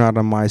 hey, you're not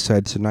on my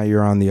side, so now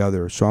you're on the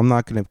other. So I'm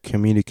not going to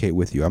communicate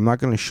with you. I'm not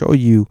going to show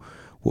you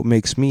what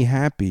makes me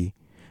happy,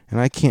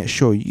 and I can't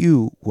show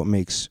you what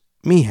makes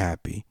me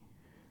happy.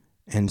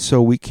 And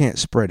so we can't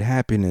spread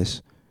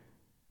happiness.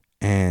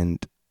 And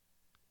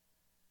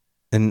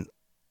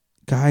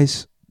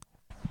guys,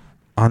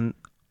 to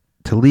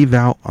leave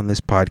out on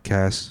this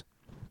podcast,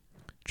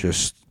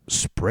 just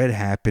spread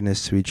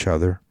happiness to each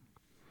other,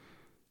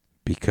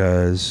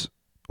 because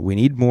we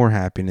need more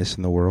happiness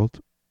in the world.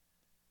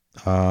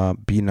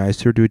 Be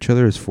nicer to each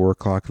other. It's 4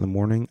 o'clock in the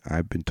morning.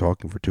 I've been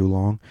talking for too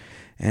long,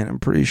 and I'm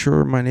pretty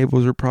sure my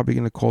neighbors are probably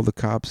going to call the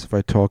cops if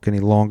I talk any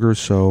longer.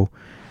 So,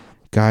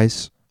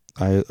 guys,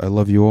 I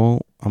love you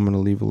all. I'm going to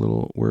leave a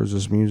little, where's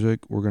this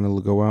music? We're going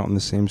to go out on the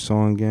same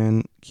song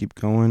again. Keep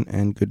going,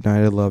 and good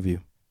night. I love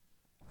you.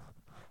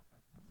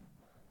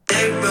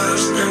 Take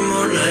us no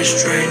more like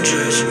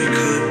strangers we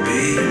could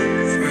be.